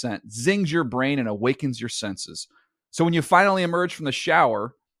Spring scent zings your brain and awakens your senses. So when you finally emerge from the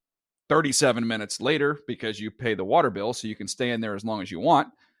shower 37 minutes later, because you pay the water bill so you can stay in there as long as you want,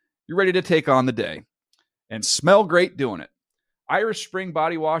 you're ready to take on the day and smell great doing it. Irish Spring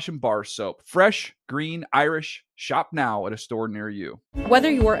Body Wash and Bar Soap. Fresh, green, Irish. Shop now at a store near you. Whether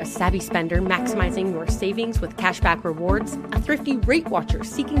you're a savvy spender maximizing your savings with cashback rewards, a thrifty rate watcher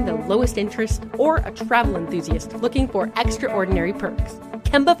seeking the lowest interest, or a travel enthusiast looking for extraordinary perks,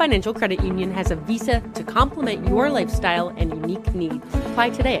 Kemba Financial Credit Union has a visa to complement your lifestyle and unique needs. Apply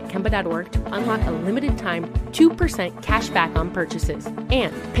today at Kemba.org to unlock a limited time 2% cash back on purchases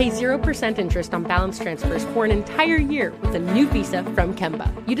and pay 0% interest on balance transfers for an entire year with a new visa from Kemba.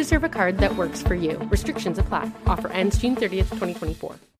 You deserve a card that works for you. Restrictions apply. Offer ends June 30th, 2024.